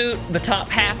mobile suit, the top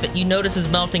half that you notice is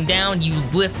melting down. You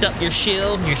lift up your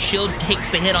shield. Your shield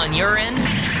takes the hit on your end,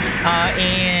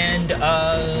 and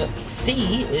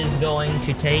C is going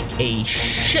to take a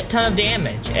shit ton of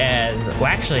damage.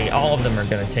 Actually, all of them are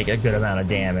going to take a good amount of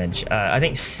damage. I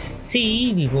think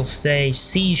C, we will say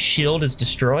C's shield is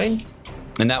destroyed.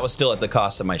 And that was still at the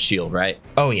cost of my shield, right?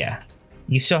 Oh, yeah.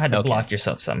 You still had to block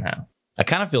yourself somehow. I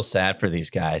kind of feel sad for these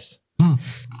guys.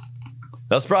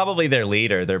 That's probably their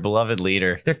leader, their beloved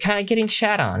leader. They're kind of getting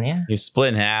shat on, yeah. He split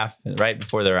in half right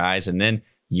before their eyes and then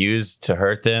used to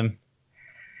hurt them.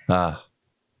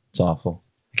 It's awful.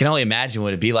 I can only imagine what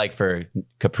it'd be like for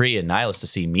Capri and Nihilus to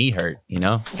see me hurt, you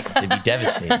know? It'd be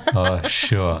devastating. Oh,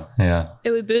 sure. Yeah.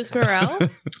 It would boost morale.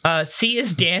 C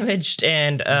is damaged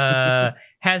and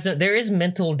there is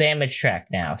mental damage track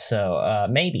now, so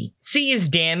maybe. C is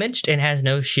damaged and has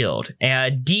no shield.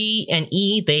 D and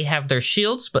E, they have their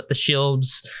shields, but the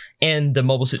shields and the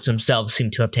mobile suits themselves seem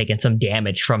to have taken some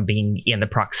damage from being in the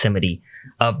proximity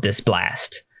of this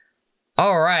blast.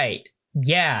 All right.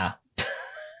 Yeah.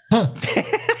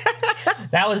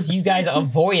 That was you guys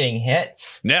avoiding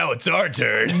hits. Now it's our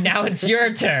turn. Now it's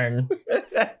your turn.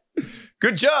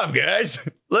 Good job, guys.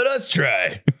 Let us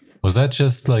try. Was that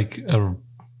just like a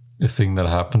thing that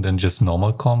happened in just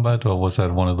normal combat, or was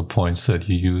that one of the points that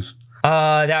you used?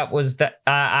 That was that.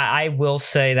 I will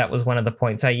say that was one of the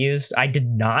points I used. I did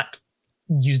not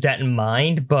use that in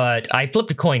mind, but I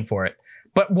flipped a coin for it.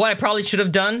 But what I probably should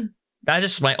have done, that's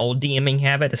just my old DMing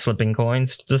habit of flipping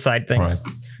coins to decide things. Right.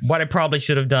 What I probably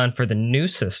should have done for the new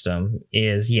system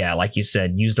is, yeah, like you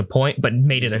said, use the point, but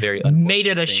made it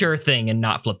a sure thing and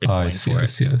not flip the coin for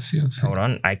it. Yes. Hold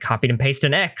on, I copied and pasted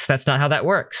an X. That's not how that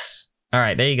works. All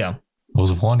right, there you go. I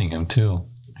was warning him too.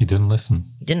 He didn't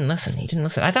listen. He didn't listen.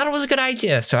 I thought it was a good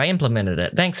idea, so I implemented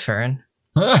it. Thanks, Farron.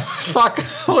 Fuck!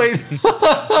 Wait.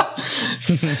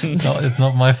 It's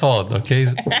not my fault, okay?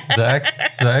 Zach.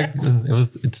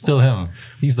 It's still him.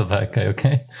 He's the bad guy,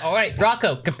 okay? All right,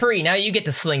 Rocco, Capri. Now you get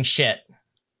to sling shit.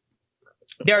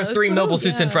 There are 3 mobile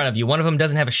suits in front of you. One of them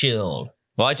doesn't have a shield.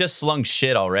 Well, I just slung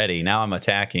shit already. Now I'm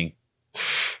attacking.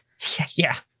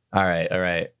 Yeah. All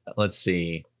right. Let's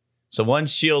see. So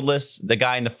one's shieldless. The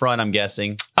guy in the front, I'm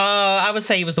guessing. I would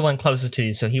say he was the one closest to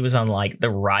you, so he was on like the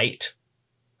right.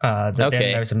 Then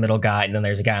there's a middle guy, and then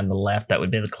there's a guy on the left that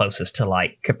would be the closest to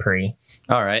like Capri.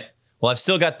 All right. Well, I've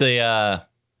still got the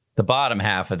bottom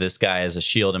half of this guy as a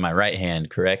shield in my right hand,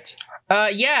 correct?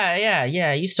 Yeah.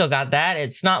 You still got that.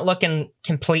 It's not looking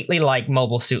completely like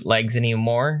mobile suit legs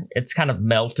anymore. It's kind of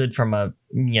melted from a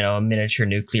miniature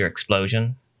nuclear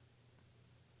explosion.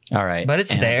 All right. But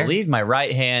it's there. I believe my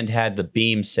right hand had the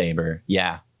beam saber.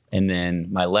 Yeah. And then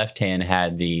my left hand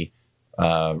had the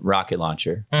rocket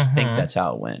launcher. I think that's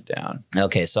how it went down.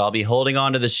 Okay, so I'll be holding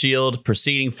onto the shield,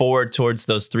 proceeding forward towards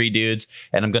those 3 dudes,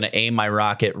 and I'm going to aim my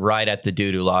rocket right at the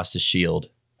dude who lost his shield.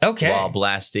 Okay. While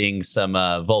blasting some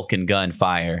Vulcan gun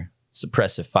fire,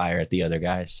 suppressive fire at the other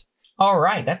guys. All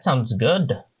right, that sounds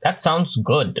good. Not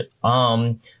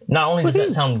only does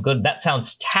that sound good, that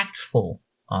sounds tactful.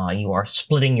 You are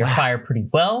splitting your fire pretty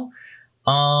well.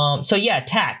 So yeah,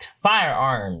 tact,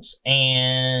 firearms,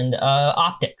 and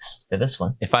optics for this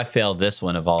one. If I fail this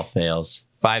one of all fails,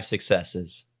 5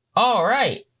 successes. All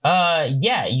right.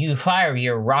 Yeah, you fire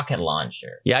your rocket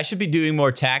launcher. Yeah, I should be doing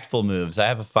more tactful moves. I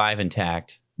have a 5 in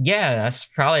tact. Yeah, that's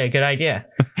probably a good idea.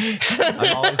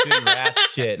 I'm always doing wrath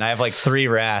shit, and I have like 3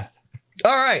 wrath.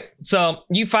 All right, so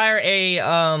you fire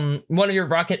one of your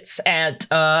rockets at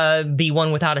the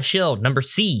one without a shield, number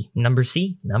C. Hold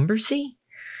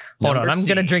on, I'm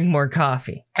going to drink more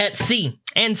coffee. At C,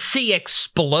 and C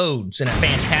explodes in a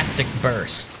fantastic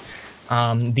burst.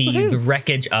 The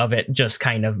wreckage of it just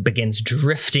kind of begins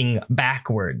drifting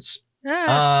backwards.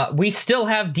 We still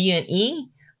have D and E.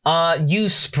 You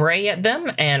spray at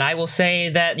them, and I will say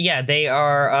that, yeah, they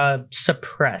are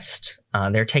suppressed.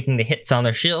 They're taking the hits on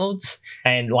their shields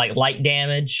and like light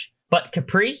damage. But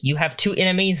Capri, you have 2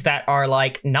 enemies that are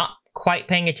like not quite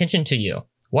paying attention to you.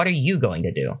 What are you going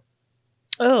to do?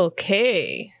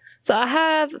 Okay. So I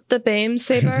have the beam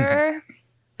saber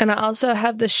and I also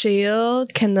have the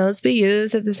shield. Can those be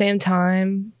used at the same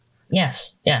time?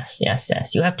 Yes.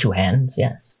 You have 2 hands,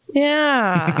 yes.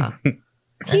 Yeah.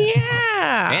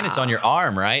 Yeah. And it's on your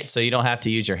arm, right? So you don't have to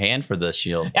use your hand for the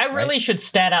shield. I really should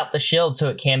stat out the shield so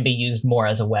it can be used more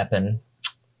as a weapon.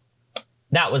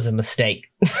 That was a mistake.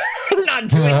 Not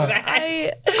doing that.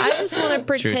 I just want to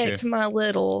protect True. my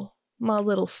little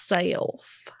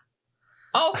self.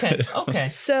 Okay.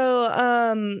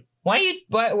 So,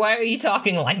 Why are you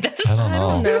talking like this? I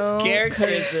don't know. His character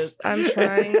is 'cause this. I'm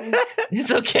trying.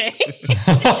 It's okay.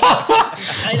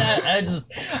 I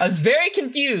was very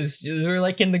confused. We were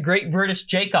like in the Great British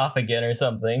Jake Off again or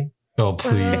something. Oh,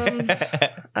 please.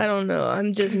 I don't know.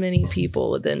 I'm just many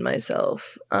people within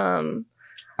myself. Aren't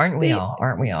we all?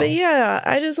 But yeah,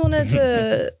 I just wanted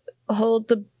to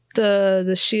hold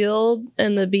the shield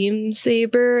and the beam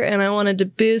saber, and I wanted to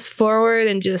boost forward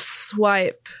and just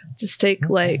swipe. Just take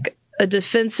like a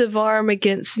defensive arm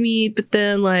against me, but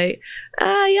then like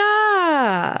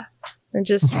yeah, and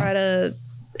just try to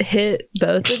hit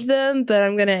both of them. But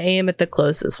I'm gonna aim at the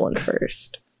closest one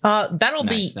first. That'll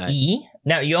Nice, be nice. E.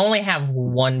 Now you only have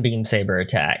 1 beam saber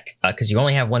attack because you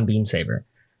only have 1 beam saber.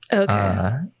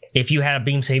 Okay. If you had a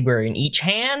beam saber in each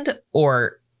hand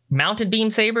or mounted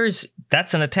beam sabers,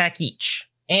 that's an attack each.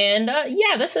 And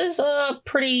this is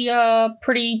pretty. You're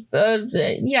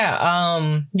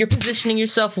positioning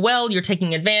yourself well. You're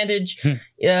taking advantage.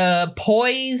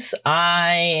 Poise,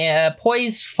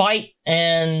 poise, fight,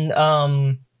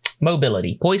 and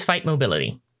mobility. Poise, fight,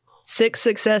 mobility. 6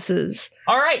 successes.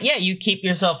 All right, yeah, you keep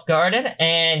yourself guarded,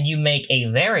 and you make a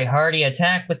very hardy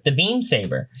attack with the beam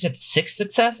saber. You have 6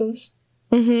 successes.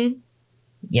 Mm-hmm.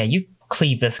 Yeah, you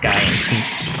cleave this guy in 2.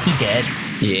 He dead.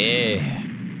 Yeah.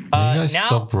 Can you guys now,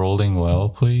 stop rolling well,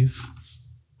 please?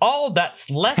 all that's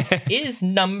left is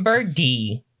number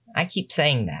D. I keep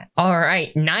saying that. All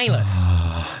right, Nihilus.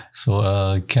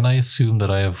 So, can I assume that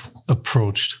I have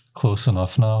approached close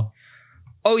enough now?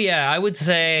 Oh yeah, I would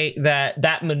say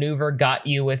that maneuver got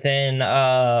you within,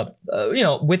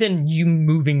 within you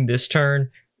moving this turn,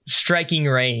 striking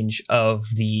range of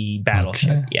the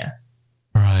battleship. Okay. Yeah.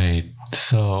 Right.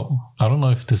 So, I don't know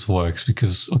if this works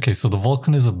because, so the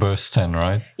Vulcan is a burst 10,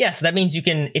 right? Yes, that means you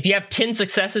can, if you have 10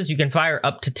 successes, you can fire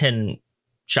up to 10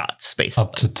 shots, basically.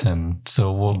 Up to 10.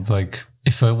 So,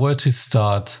 if I were to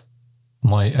start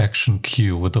my action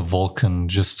queue with the Vulcan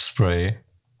just spray,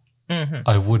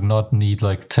 I would not need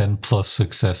 10 plus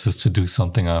successes to do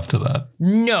something after that.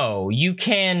 No, you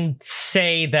can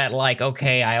say that,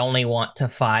 okay, I only want to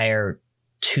fire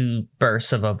 2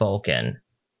 bursts of a Vulcan.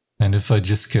 And if I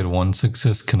just get 1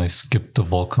 success, can I skip the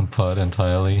Vulcan part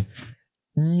entirely?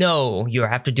 No, you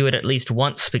have to do it at least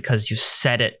once because you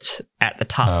set it at the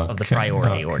top of the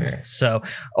priority order. So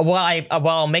while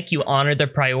I'll make you honor the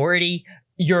priority,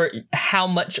 how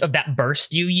much of that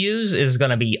burst you use is going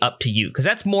to be up to you, because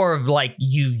that's more of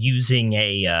you using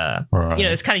a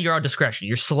it's kind of your own discretion,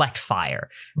 your select fire.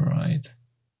 Right.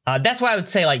 That's why I would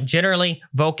say generally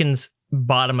Vulcan's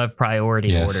bottom of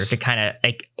priority order to kind of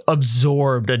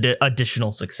absorb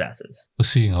additional successes.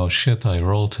 Seeing how shit I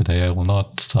roll today, I will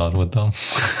not start with them.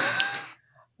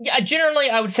 Yeah, generally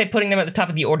I would say putting them at the top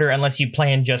of the order unless you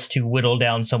plan just to whittle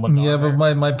down someone's armor.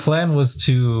 But my plan was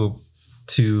to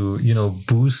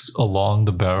boost along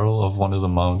the barrel of one of the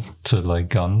mounted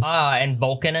guns. And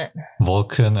Vulcan it.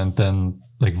 Vulcan, and then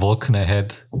Vulcan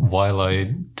ahead while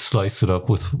I slice it up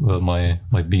with my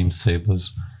beam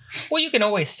sabers. Well, you can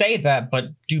always say that, but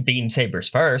do beam sabers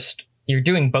first. You're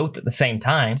doing both at the same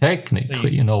time.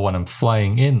 Technically, when I'm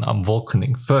flying in, I'm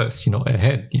Vulcaning first,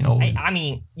 ahead, I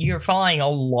mean, you're flying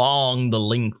along the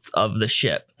length of the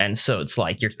ship, and so it's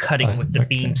you're cutting with the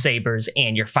beam sabers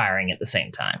and you're firing at the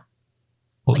same time.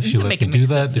 Well, if you let me do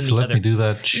that,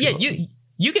 sure. Yeah,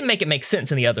 you can make it make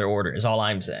sense in the other order, is all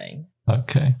I'm saying.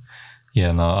 Okay.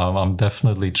 Yeah, no, I'm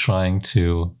definitely trying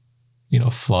to,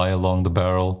 fly along the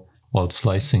barrel while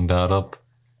slicing that up.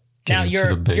 Now,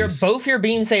 both your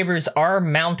beam sabers are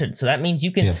mounted, so that means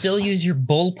you can still use your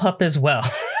bullpup as well.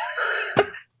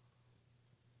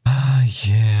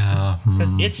 Yeah.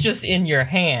 Because it's just in your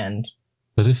hand.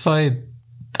 But if I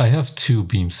have 2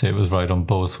 beam sabers right on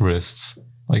both wrists.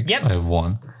 I have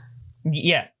 1.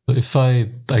 Yeah. But if I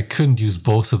couldn't use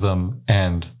both of them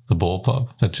and the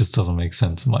bullpup. That just doesn't make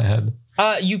sense in my head.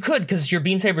 You could, because your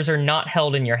beam sabers are not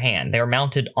held in your hand. They are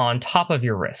mounted on top of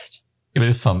your wrist. But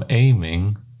if I'm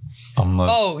aiming, I'm not...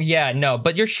 Oh, yeah, no.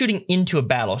 But you're shooting into a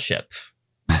battleship.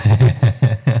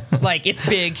 It's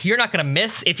big. You're not going to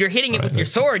miss. If you're hitting it with your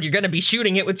sword, you're going to be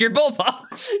shooting it with your bullpup.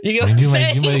 You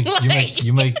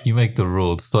make the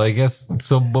rules. So I guess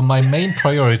but my main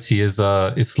priority is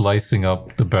slicing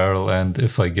up the barrel, and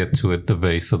if I get to it, the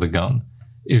base of the gun.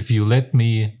 If you let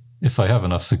me if I have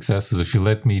enough successes, if you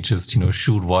let me just,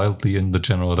 shoot wildly in the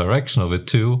general direction of it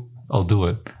too, I'll do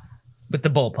it. With the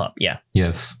bullpup, yeah.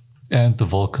 Yes. And the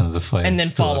Vulcans, if I and then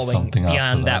still have following something after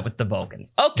beyond that with the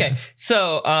Vulcans. Okay, Yes.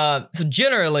 so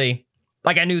generally,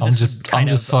 like I knew I'm this just,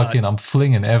 was I'm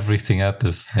flinging everything at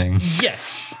this thing.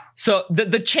 yes. So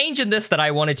the change in this that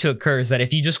I wanted to occur is that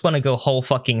if you just want to go whole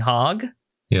fucking hog,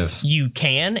 Yes. you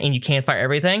can, and you can fire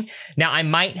everything. Now I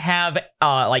might have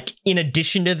like in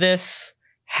addition to this,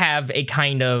 have a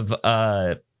kind of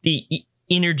the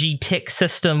energy tick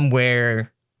system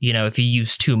where, if you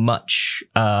use too much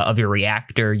of your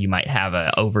reactor, you might have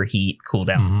a overheat,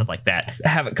 cooldown, stuff like that. I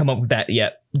haven't come up with that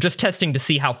yet. Just testing to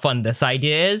see how fun this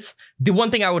idea is. The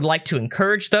one thing I would like to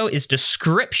encourage, though, is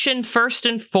description first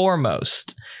and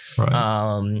foremost.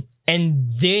 Right. And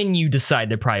then you decide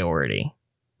the priority.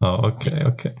 Oh, okay.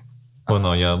 Oh,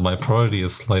 no, yeah, my priority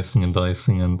is slicing and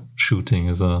dicing, and shooting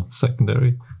is a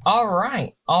secondary. All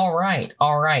right.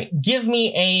 Give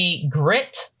me a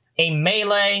grit, a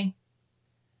melee,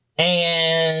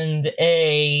 and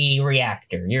a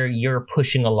reactor. You're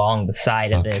pushing along the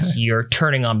side of this. You're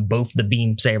turning on both the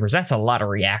beam sabers. That's a lot of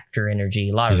reactor energy,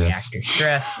 a lot of reactor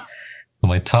stress.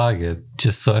 My target,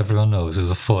 just so everyone knows, is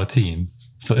a 14.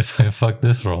 So if I fuck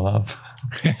this roll up,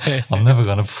 I'm never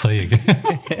gonna play again.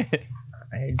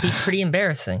 It'd be pretty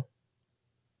embarrassing.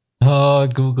 Oh,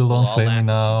 Google, don't We'll play me all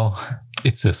now.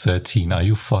 It's a 13. Are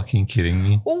you fucking kidding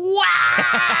me?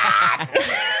 What?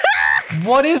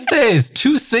 What is this?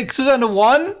 2 6s and a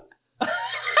 1?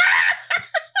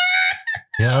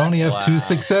 Yeah, I only have 2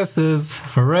 successes.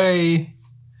 Hooray!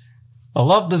 I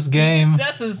love this game.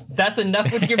 Successes. That's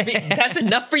enough with your. That's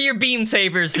enough for your beam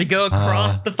sabers to go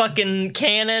across the fucking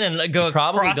cannon and go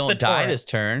Probably across don't the die turret. this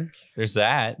turn. There's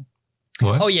that.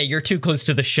 What? Oh yeah, you're too close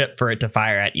to the ship for it to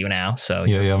fire at you now. So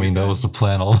Yeah, I mean, that was the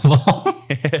plan all along.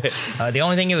 the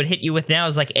only thing it would hit you with now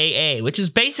is like AA, which is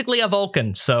basically a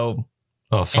Vulcan. So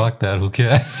Oh, fuck that. Who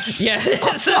cares? yeah,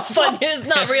 it's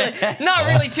not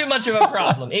really too much of a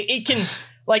problem. It can,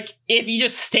 like, if you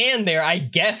just stand there, I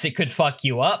guess it could fuck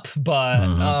you up, but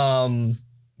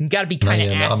you got to be kind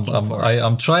of asking for it.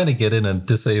 I'm trying to get in and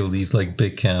disable these like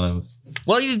big cannons.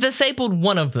 Well, you've disabled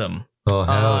one of them. Oh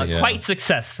hell yeah! Quite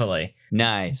successfully.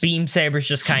 Nice. Beam sabers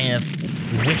just kind of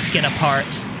whisking apart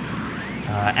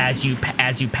as you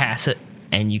pass it,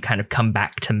 and you kind of come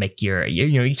back to make you're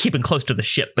keeping close to the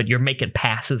ship, but you're making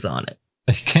passes on it.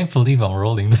 I can't believe I'm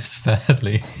rolling this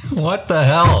badly. What the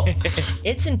hell?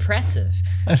 It's impressive.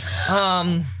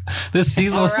 This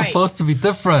season was supposed to be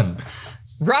different.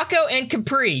 Rocco and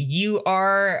Capri, you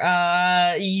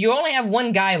are you only have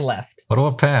one guy left. What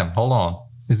about Pam? Hold on.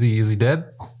 Is he dead?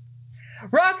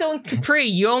 Rocco and Capri,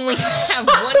 you only have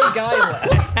one guy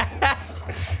left.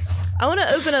 I want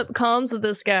to open up comms with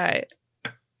this guy.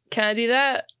 Can I do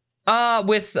that?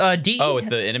 With D. Oh, with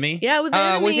the enemy? Yeah, with the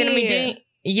enemy. With enemy D.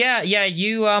 Yeah.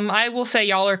 You. I will say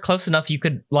y'all are close enough. You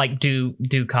could like do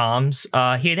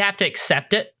comms. He'd have to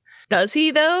accept it. Does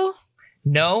he though?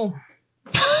 No.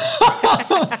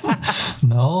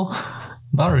 No,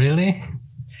 not really.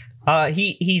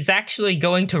 He's actually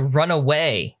going to run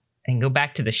away and go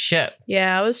back to the ship.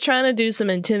 Yeah, I was trying to do some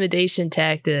intimidation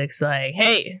tactics, like,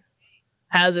 "Hey,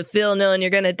 how's it feel knowing you're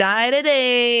gonna die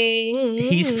today?"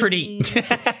 He's pretty.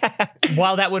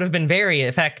 While that would have been very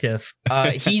effective,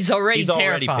 he's already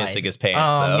terrified. Pissing his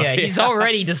pants, though. Yeah, he's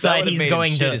already decided he's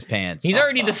going to his pants. He's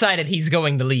already decided he's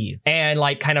going to leave, and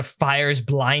like kind of fires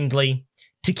blindly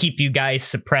to keep you guys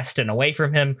suppressed and away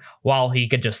from him, while he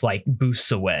could just like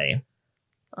boost away.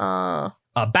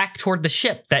 Back toward the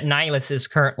ship that Nihilus is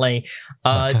currently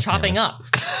chopping up.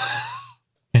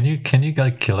 Can you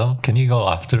like kill him? Can you go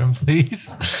after him,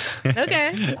 please?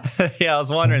 Okay. Yeah, I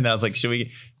was wondering that. I was like, should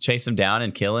we chase him down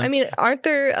and kill him? I mean, aren't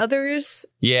there others?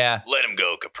 Yeah. Let him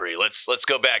go, Capri. Let's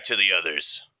go back to the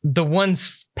others. The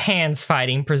ones Pan's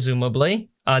fighting, presumably.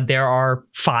 There are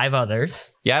 5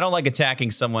 others. Yeah, I don't like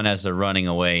attacking someone as they're running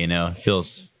away, It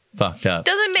feels fucked up.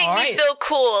 Doesn't make All me right. feel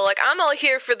cool. Like, I'm all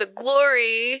here for the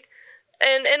glory,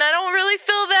 and I don't really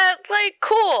feel that, like,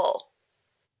 cool.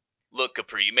 Look,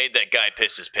 Capri, you made that guy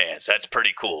piss his pants. That's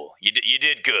pretty cool. You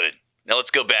did good. Now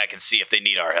let's go back and see if they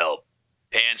need our help.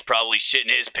 Pan's probably shitting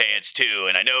his pants too,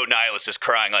 and I know Nihilus is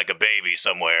crying like a baby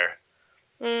somewhere.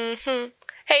 Mm-hmm.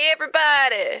 Hey,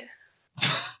 everybody.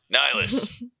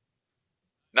 Nihilus.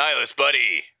 Nihilus,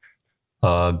 buddy.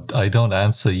 I don't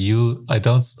answer you. I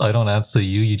don't answer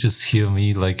you. You just hear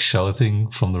me like shouting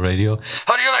from the radio.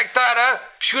 How do you like that, huh?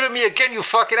 Shoot at me again, you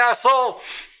fucking asshole!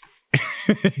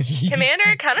 Commander,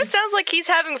 it kind of sounds like he's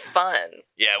having fun.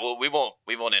 Yeah, well, we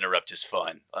won't interrupt his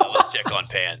fun. Let's check on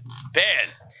Pan.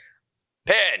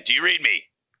 Pan, do you read me?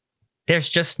 there's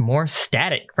just more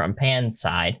static from Pan's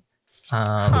side.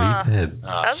 Huh. We did.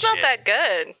 Oh, That's not shit. that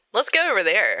good. Let's go over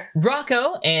there.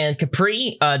 Rocco and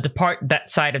Capri depart that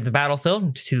side of the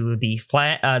battlefield to the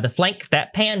flank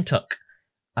that Pan took,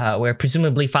 where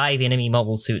presumably 5 enemy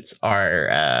mobile suits are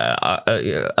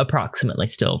approximately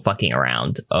still fucking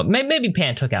around. Maybe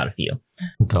Pan took out a few.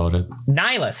 Doubt it.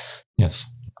 Nihilus, Yes.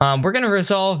 we're going to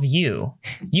resolve you.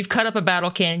 You've cut up a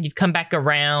battle cannon. You've come back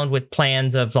around with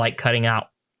plans of like cutting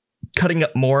up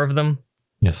more of them,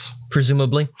 Yes.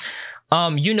 presumably.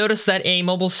 You notice that a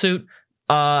mobile suit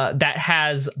that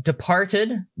has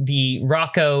departed the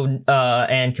Rocco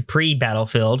and Capri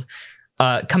battlefield,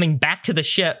 coming back to the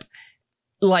ship,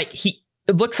 it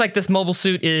looks like this mobile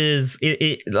suit is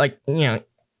like, you know,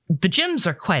 the gems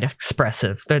are quite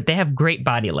expressive. They have great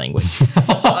body language.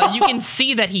 You can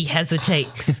see that he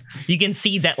hesitates. You can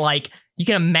see that, like, you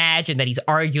can imagine that he's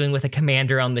arguing with a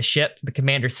commander on the ship. The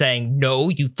commander saying, "No,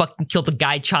 you fucking killed the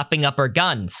guy chopping up our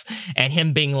guns," and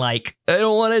him being like, "I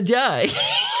don't want to die."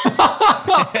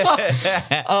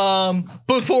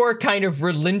 Before kind of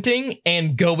relenting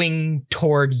and going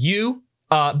toward you,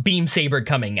 beam saber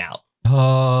coming out.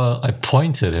 I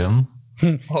pointed him.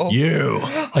 Oh. You.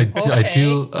 I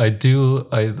do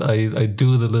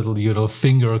the little, you know,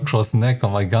 finger across neck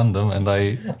on my Gundam, and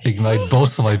I ignite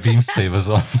both of my beam sabers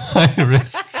on my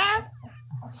wrists.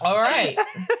 All right,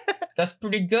 that's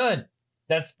pretty good.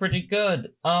 That's pretty good.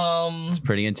 It's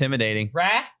pretty intimidating.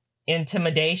 Wrath,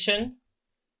 intimidation,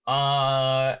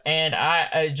 and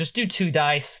I just do 2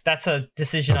 dice. That's a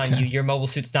decision on Okay. you. Your mobile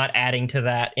suit's not adding to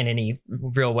that in any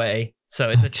real way,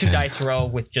 so it's a 2 Okay. dice roll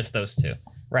with just those 2.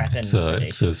 Wrath and It's a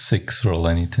intimidation. 6 roll.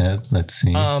 I need to add. Let's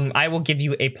see. I will give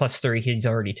you a +3. He's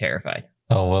already terrified.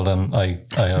 Oh well, then I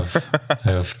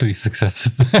have 3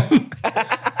 successes. Then.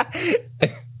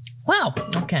 Wow.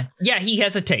 Okay. Yeah, he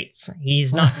hesitates.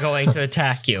 He's not going to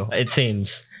attack you, it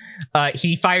seems.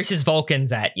 He fires his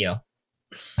Vulcans at you.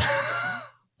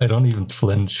 I don't even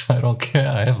flinch. I don't care.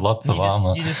 I have lots of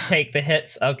armor. You just take the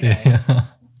hits. Okay. Yeah.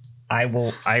 I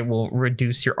will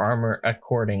reduce your armor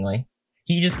accordingly.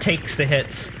 He just takes the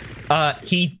hits.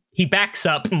 He backs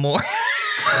up more.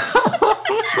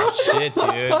 Shit,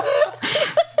 dude.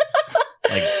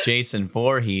 Like Jason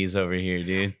Voorhees over here,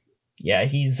 dude. Yeah,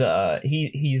 he's I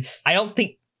don't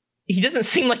think he doesn't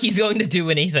seem like he's going to do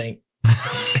anything.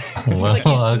 Well, like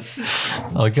he's just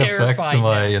I'll get back to terrified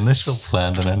my now. initial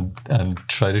plan and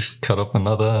try to cut up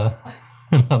another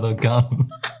gun.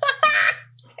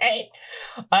 Hey.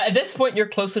 At this point, you're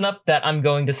close enough that I'm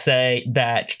going to say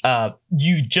that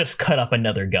you just cut up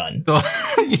another gun.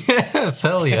 Yes,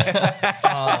 hell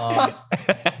yeah.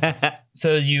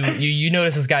 So you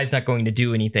notice this guy's not going to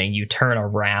do anything. You turn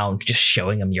around, just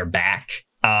showing him your back,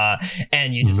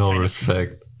 and you just No kind of,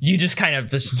 respect. you just kind of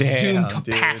just Damn, zoom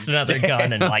dude. past another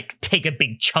gun and like take a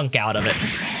big chunk out of it.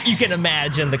 You can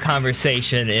imagine the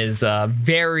conversation is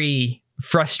very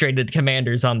frustrated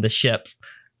commanders on the ship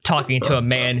talking to a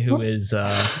man who is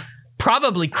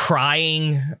probably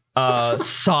crying,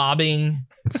 sobbing.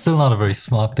 It's still not a very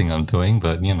smart thing I'm doing,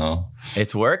 but you know,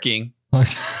 It's working.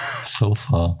 so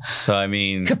far. So, I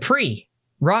mean, Capri,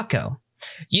 Rocco,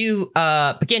 you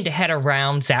begin to head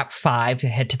around Zap 5 to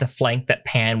head to the flank that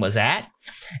Pan was at.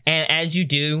 And as you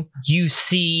do, you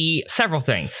see several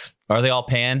things. are they all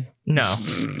pan? No.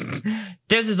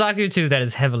 There's a Zakutu that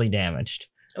is heavily damaged.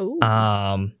 Ooh.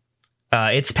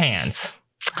 It's Pan's.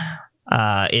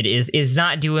 It is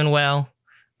not doing well.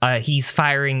 He's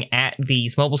firing at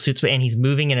these mobile suits, and he's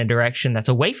moving in a direction that's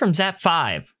away from Zap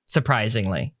 5,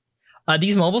 surprisingly.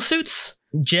 These mobile suits,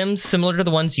 gems similar to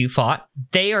the ones you fought,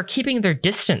 they are keeping their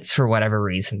distance for whatever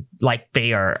reason, like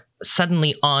they are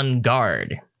suddenly on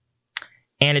guard.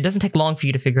 And it doesn't take long for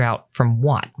you to figure out from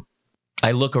what.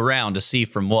 I look around to see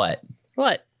from what.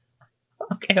 What?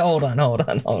 Okay, hold on.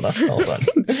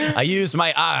 I use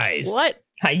my eyes. What?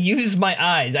 I use my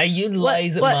eyes. I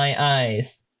utilize What? my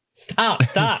eyes.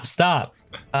 Stop.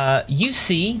 You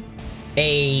see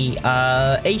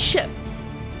a ship.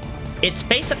 It's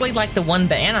basically like the one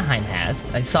that Anaheim has,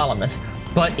 a Salamis,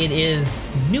 but it is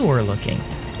newer looking.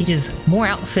 It is more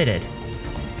outfitted.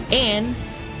 And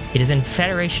it is in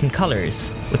Federation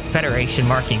colors with Federation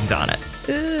markings on it.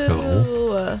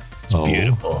 Ooh. Oh,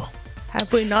 Beautiful.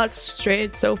 Have we not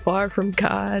strayed so far from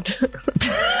God?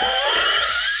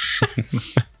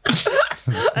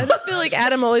 I just feel like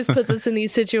Adam always puts us in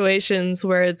these situations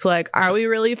where it's like, are we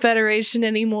really Federation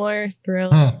anymore?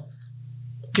 Really? Huh.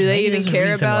 Do they Maybe even there's a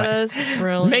care reason about why. us?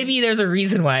 Really? Maybe there's a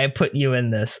reason why I put you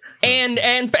in this.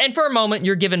 And for a moment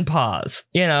you're given pause.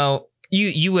 You know,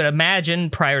 you would imagine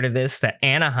prior to this that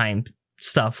Anaheim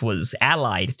stuff was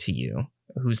allied to you.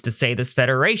 Who's to say this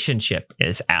Federation ship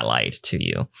is allied to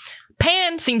you?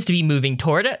 Pan seems to be moving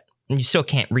toward it, and you still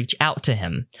can't reach out to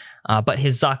him. But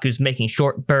his Zaku's making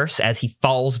short bursts as he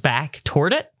falls back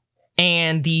toward it.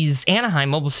 And these Anaheim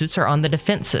mobile suits are on the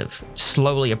defensive,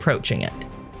 slowly approaching it.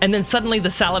 And then suddenly the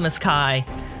Salamis Kai,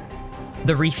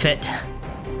 the refit,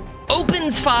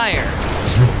 opens fire,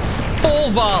 full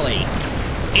volley,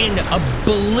 and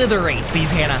obliterates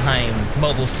these Anaheim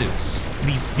mobile suits.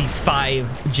 These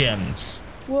 5 gems.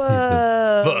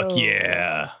 Whoa. Fuck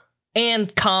yeah.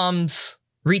 And comms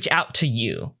reach out to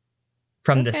you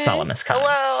from this Salamis Kai.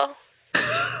 Hello.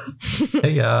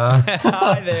 Hey,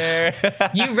 Hi there.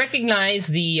 You recognize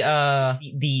the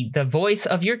voice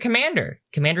of your commander,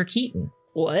 Commander Keaton.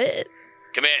 What?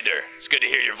 Commander, it's good to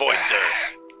hear your voice, sir.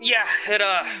 Yeah, it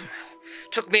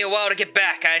took me a while to get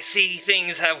back. I see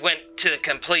things have went to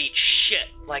complete shit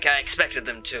like I expected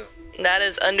them to. That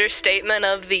is understatement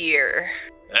of the year.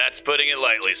 That's putting it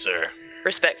lightly, sir.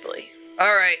 Respectfully.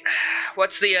 All right,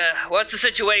 what's the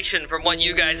situation from what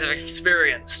you guys have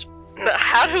experienced? But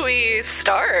how do we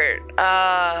start?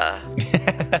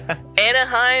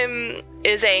 Anaheim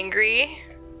is angry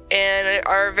and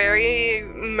are very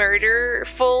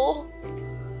murderful.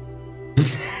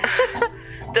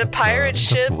 The pirate that's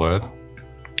ship a word.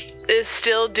 is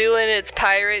still doing its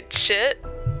pirate shit.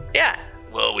 Yeah.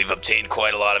 Well, we've obtained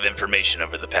quite a lot of information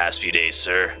over the past few days,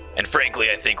 sir. And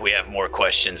frankly, I think we have more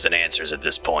questions than answers at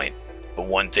this point. But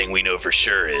one thing we know for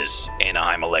sure is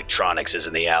Anaheim Electronics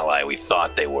isn't the ally we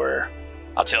thought they were.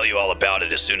 I'll tell you all about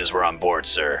it as soon as we're on board,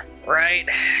 sir. Right.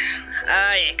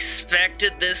 I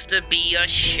expected this to be a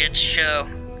shit show.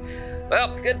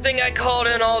 Well, good thing I called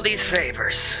in all these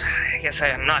favors. I guess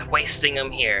I'm not wasting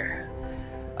them here.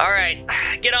 All right,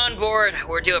 get on board.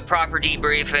 We'll do a proper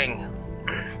debriefing.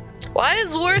 Why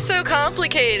is war so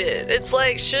complicated? It's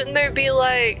like, shouldn't there be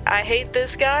like, I hate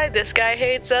this guy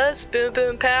hates us, boom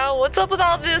boom pow? What's up with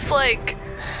all this like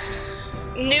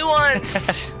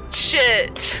nuanced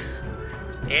shit?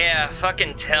 Yeah,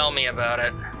 fucking tell me about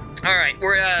it. All right,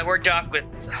 we're docked with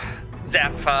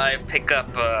Zap 5. Pick up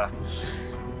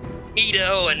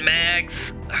Ito and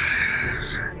Mags.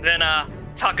 Then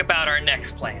talk about our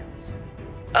next plans.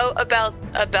 Oh, about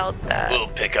that. We'll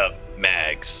pick up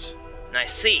Mags. I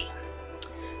see.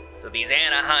 So these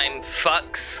Anaheim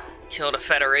fucks killed a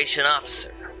Federation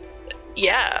officer.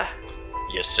 Yeah.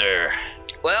 Yes, sir.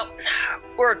 Well,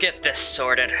 we'll get this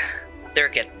sorted. They'll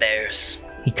get theirs.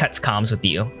 He cuts comms with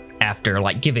you after,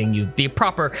 giving you the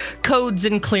proper codes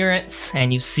and clearance,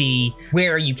 and you see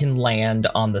where you can land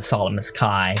on the Salamis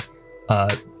Kai.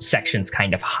 Sections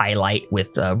kind of highlight with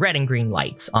red and green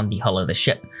lights on the hull of the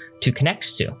ship to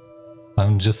connect to.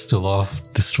 I'm just still off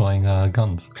destroying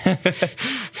guns.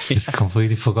 Just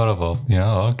completely forgot about.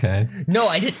 Yeah, okay. No,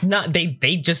 I did not.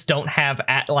 They just don't have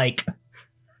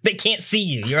they can't see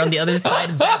you. You're on the other side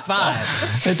of Zap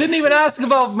 5. It didn't even ask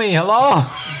about me. Hello?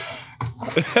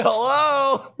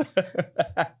 Hello.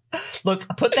 Look,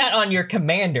 put that on your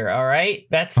commander, all right?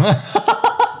 That's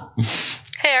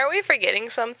Hey, are we forgetting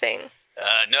something?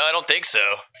 No, I don't think so.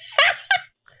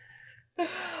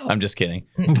 I'm just kidding.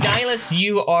 Nihilus,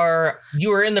 you are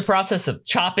in the process of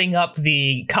chopping up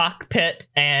the cockpit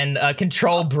and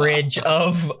control bridge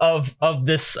of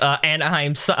this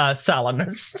Anaheim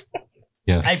Salamis.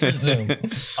 Yes. I presume.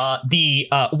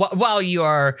 While you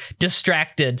are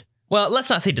distracted, well,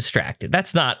 let's not say distracted.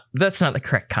 That's not the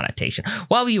correct connotation.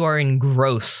 While you are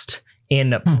engrossed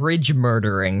in bridge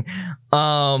murdering,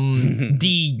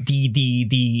 the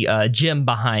gym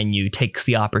behind you takes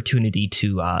the opportunity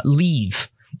to leave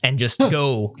and just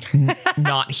go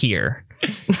not here.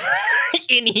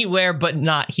 Anywhere but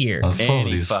not here. That's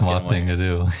probably Any a fucking smart way. thing to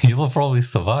do. He will probably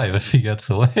survive if he gets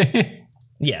away.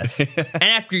 Yes. And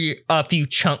after a few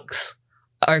chunks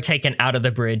are taken out of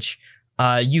the bridge,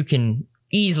 you can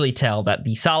easily tell that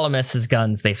the Salamis'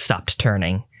 guns, they've stopped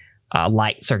turning.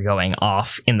 Lights are going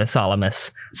off in the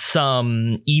Salamis.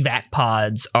 Some evac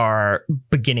pods are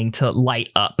beginning to light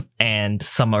up, and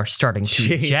some are starting to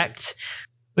Jesus. eject.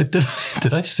 But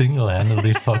did I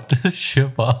single-handedly fuck this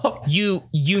ship up? You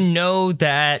know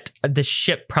that the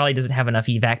ship probably doesn't have enough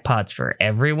evac pods for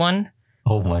everyone.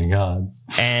 Oh my god.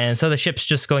 And so the ship's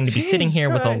just going to be sitting Jesus here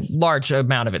with a Christ. large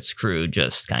amount of its crew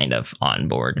just kind of on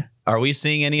board. Are we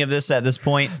seeing any of this at this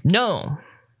point? No.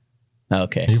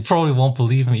 Okay. You probably won't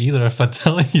believe me either if I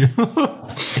tell you.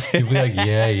 You'll be like,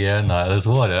 yeah, that's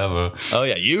whatever. Oh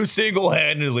yeah, you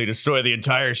single-handedly destroy the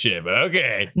entire ship.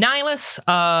 Okay. Nihilus,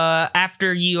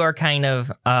 after you are kind of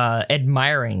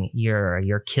admiring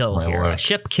your kill My here, work.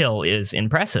 ship kill is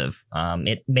impressive.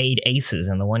 It made aces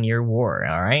in the 1-year war,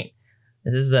 all right?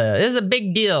 This is a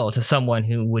big deal to someone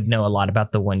who would know a lot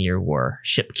about the 1 Year War.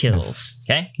 Ship kills.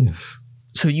 Okay. Yes.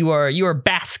 So you are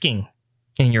basking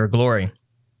in your glory.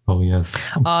 Oh, yes.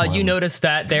 You notice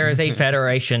that there is a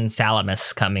Federation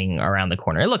Salamis coming around the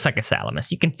corner. It looks like a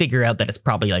Salamis. You can figure out that it's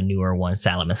probably a newer one,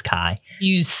 Salamis Kai.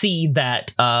 You see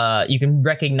that you can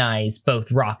recognize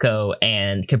both Rocco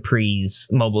and Capri's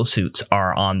mobile suits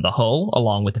are on the hull,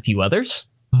 along with a few others.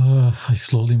 I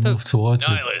slowly move towards it.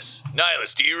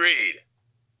 Nihilus, do you read?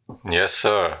 Yes,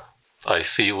 sir. I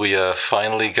see we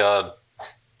finally got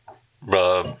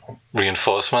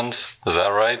reinforcements. Is that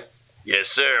right? Yes,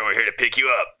 sir. We're here to pick you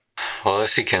up. Well,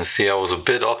 as you can see, I was a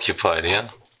bit occupied here.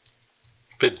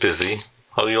 Bit busy.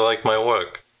 How do you like my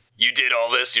work? You did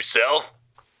all this yourself?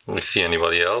 Let me see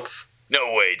anybody else.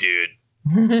 No way, dude.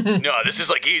 No, this is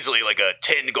like easily like a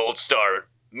 10 gold star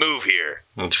move here.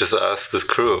 Just ask this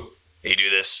crew. You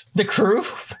do this? The crew?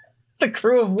 The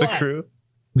crew of what?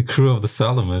 The crew of the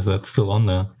Salamis, that's still on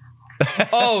there.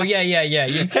 Oh, yeah.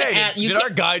 You Hey, did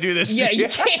our guy do this? Yeah, you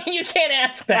can't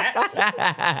ask that.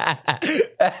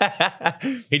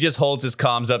 He just holds his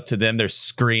comms up to them. They're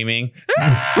screaming.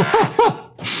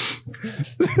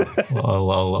 Well,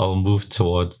 I'll move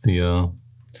towards the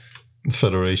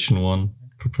Federation one,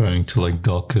 preparing to like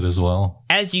dock it as well.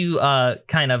 As you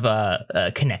kind of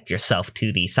connect yourself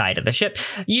to the side of the ship,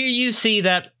 you see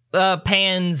that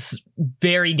Pan's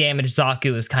very damaged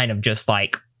Zaku is kind of just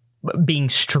like being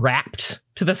strapped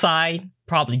to the side,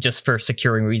 probably just for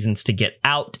securing reasons to get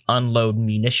out, unload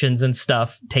munitions and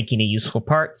stuff, taking the useful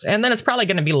parts, and then it's probably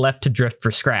going to be left to drift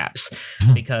for scraps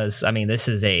because I mean this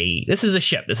is a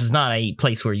ship. This is not a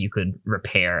place where you could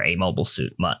repair a mobile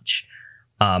suit much.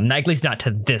 At least not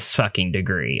to this fucking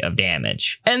degree of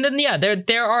damage. And then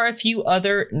there are a few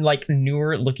other like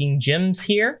newer looking gems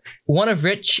here. One of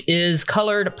which is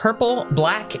colored purple,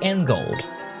 black, and gold.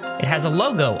 It has a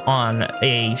logo on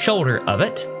a shoulder of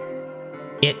it.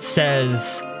 It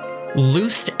says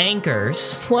Loosed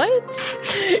Anchors. What?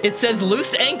 It says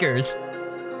Loosed Anchors,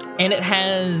 and it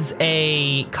has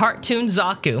a cartoon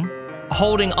Zaku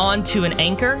holding on to an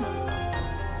anchor,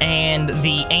 and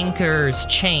the anchor's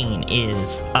chain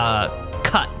is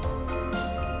cut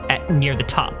near the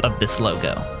top of this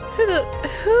logo.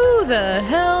 Who the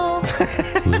hell?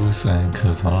 Loose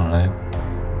anchors, alright.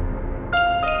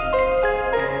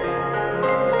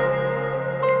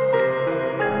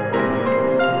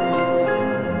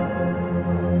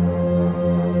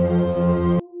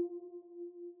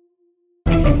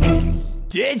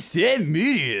 That's that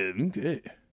medium. Good.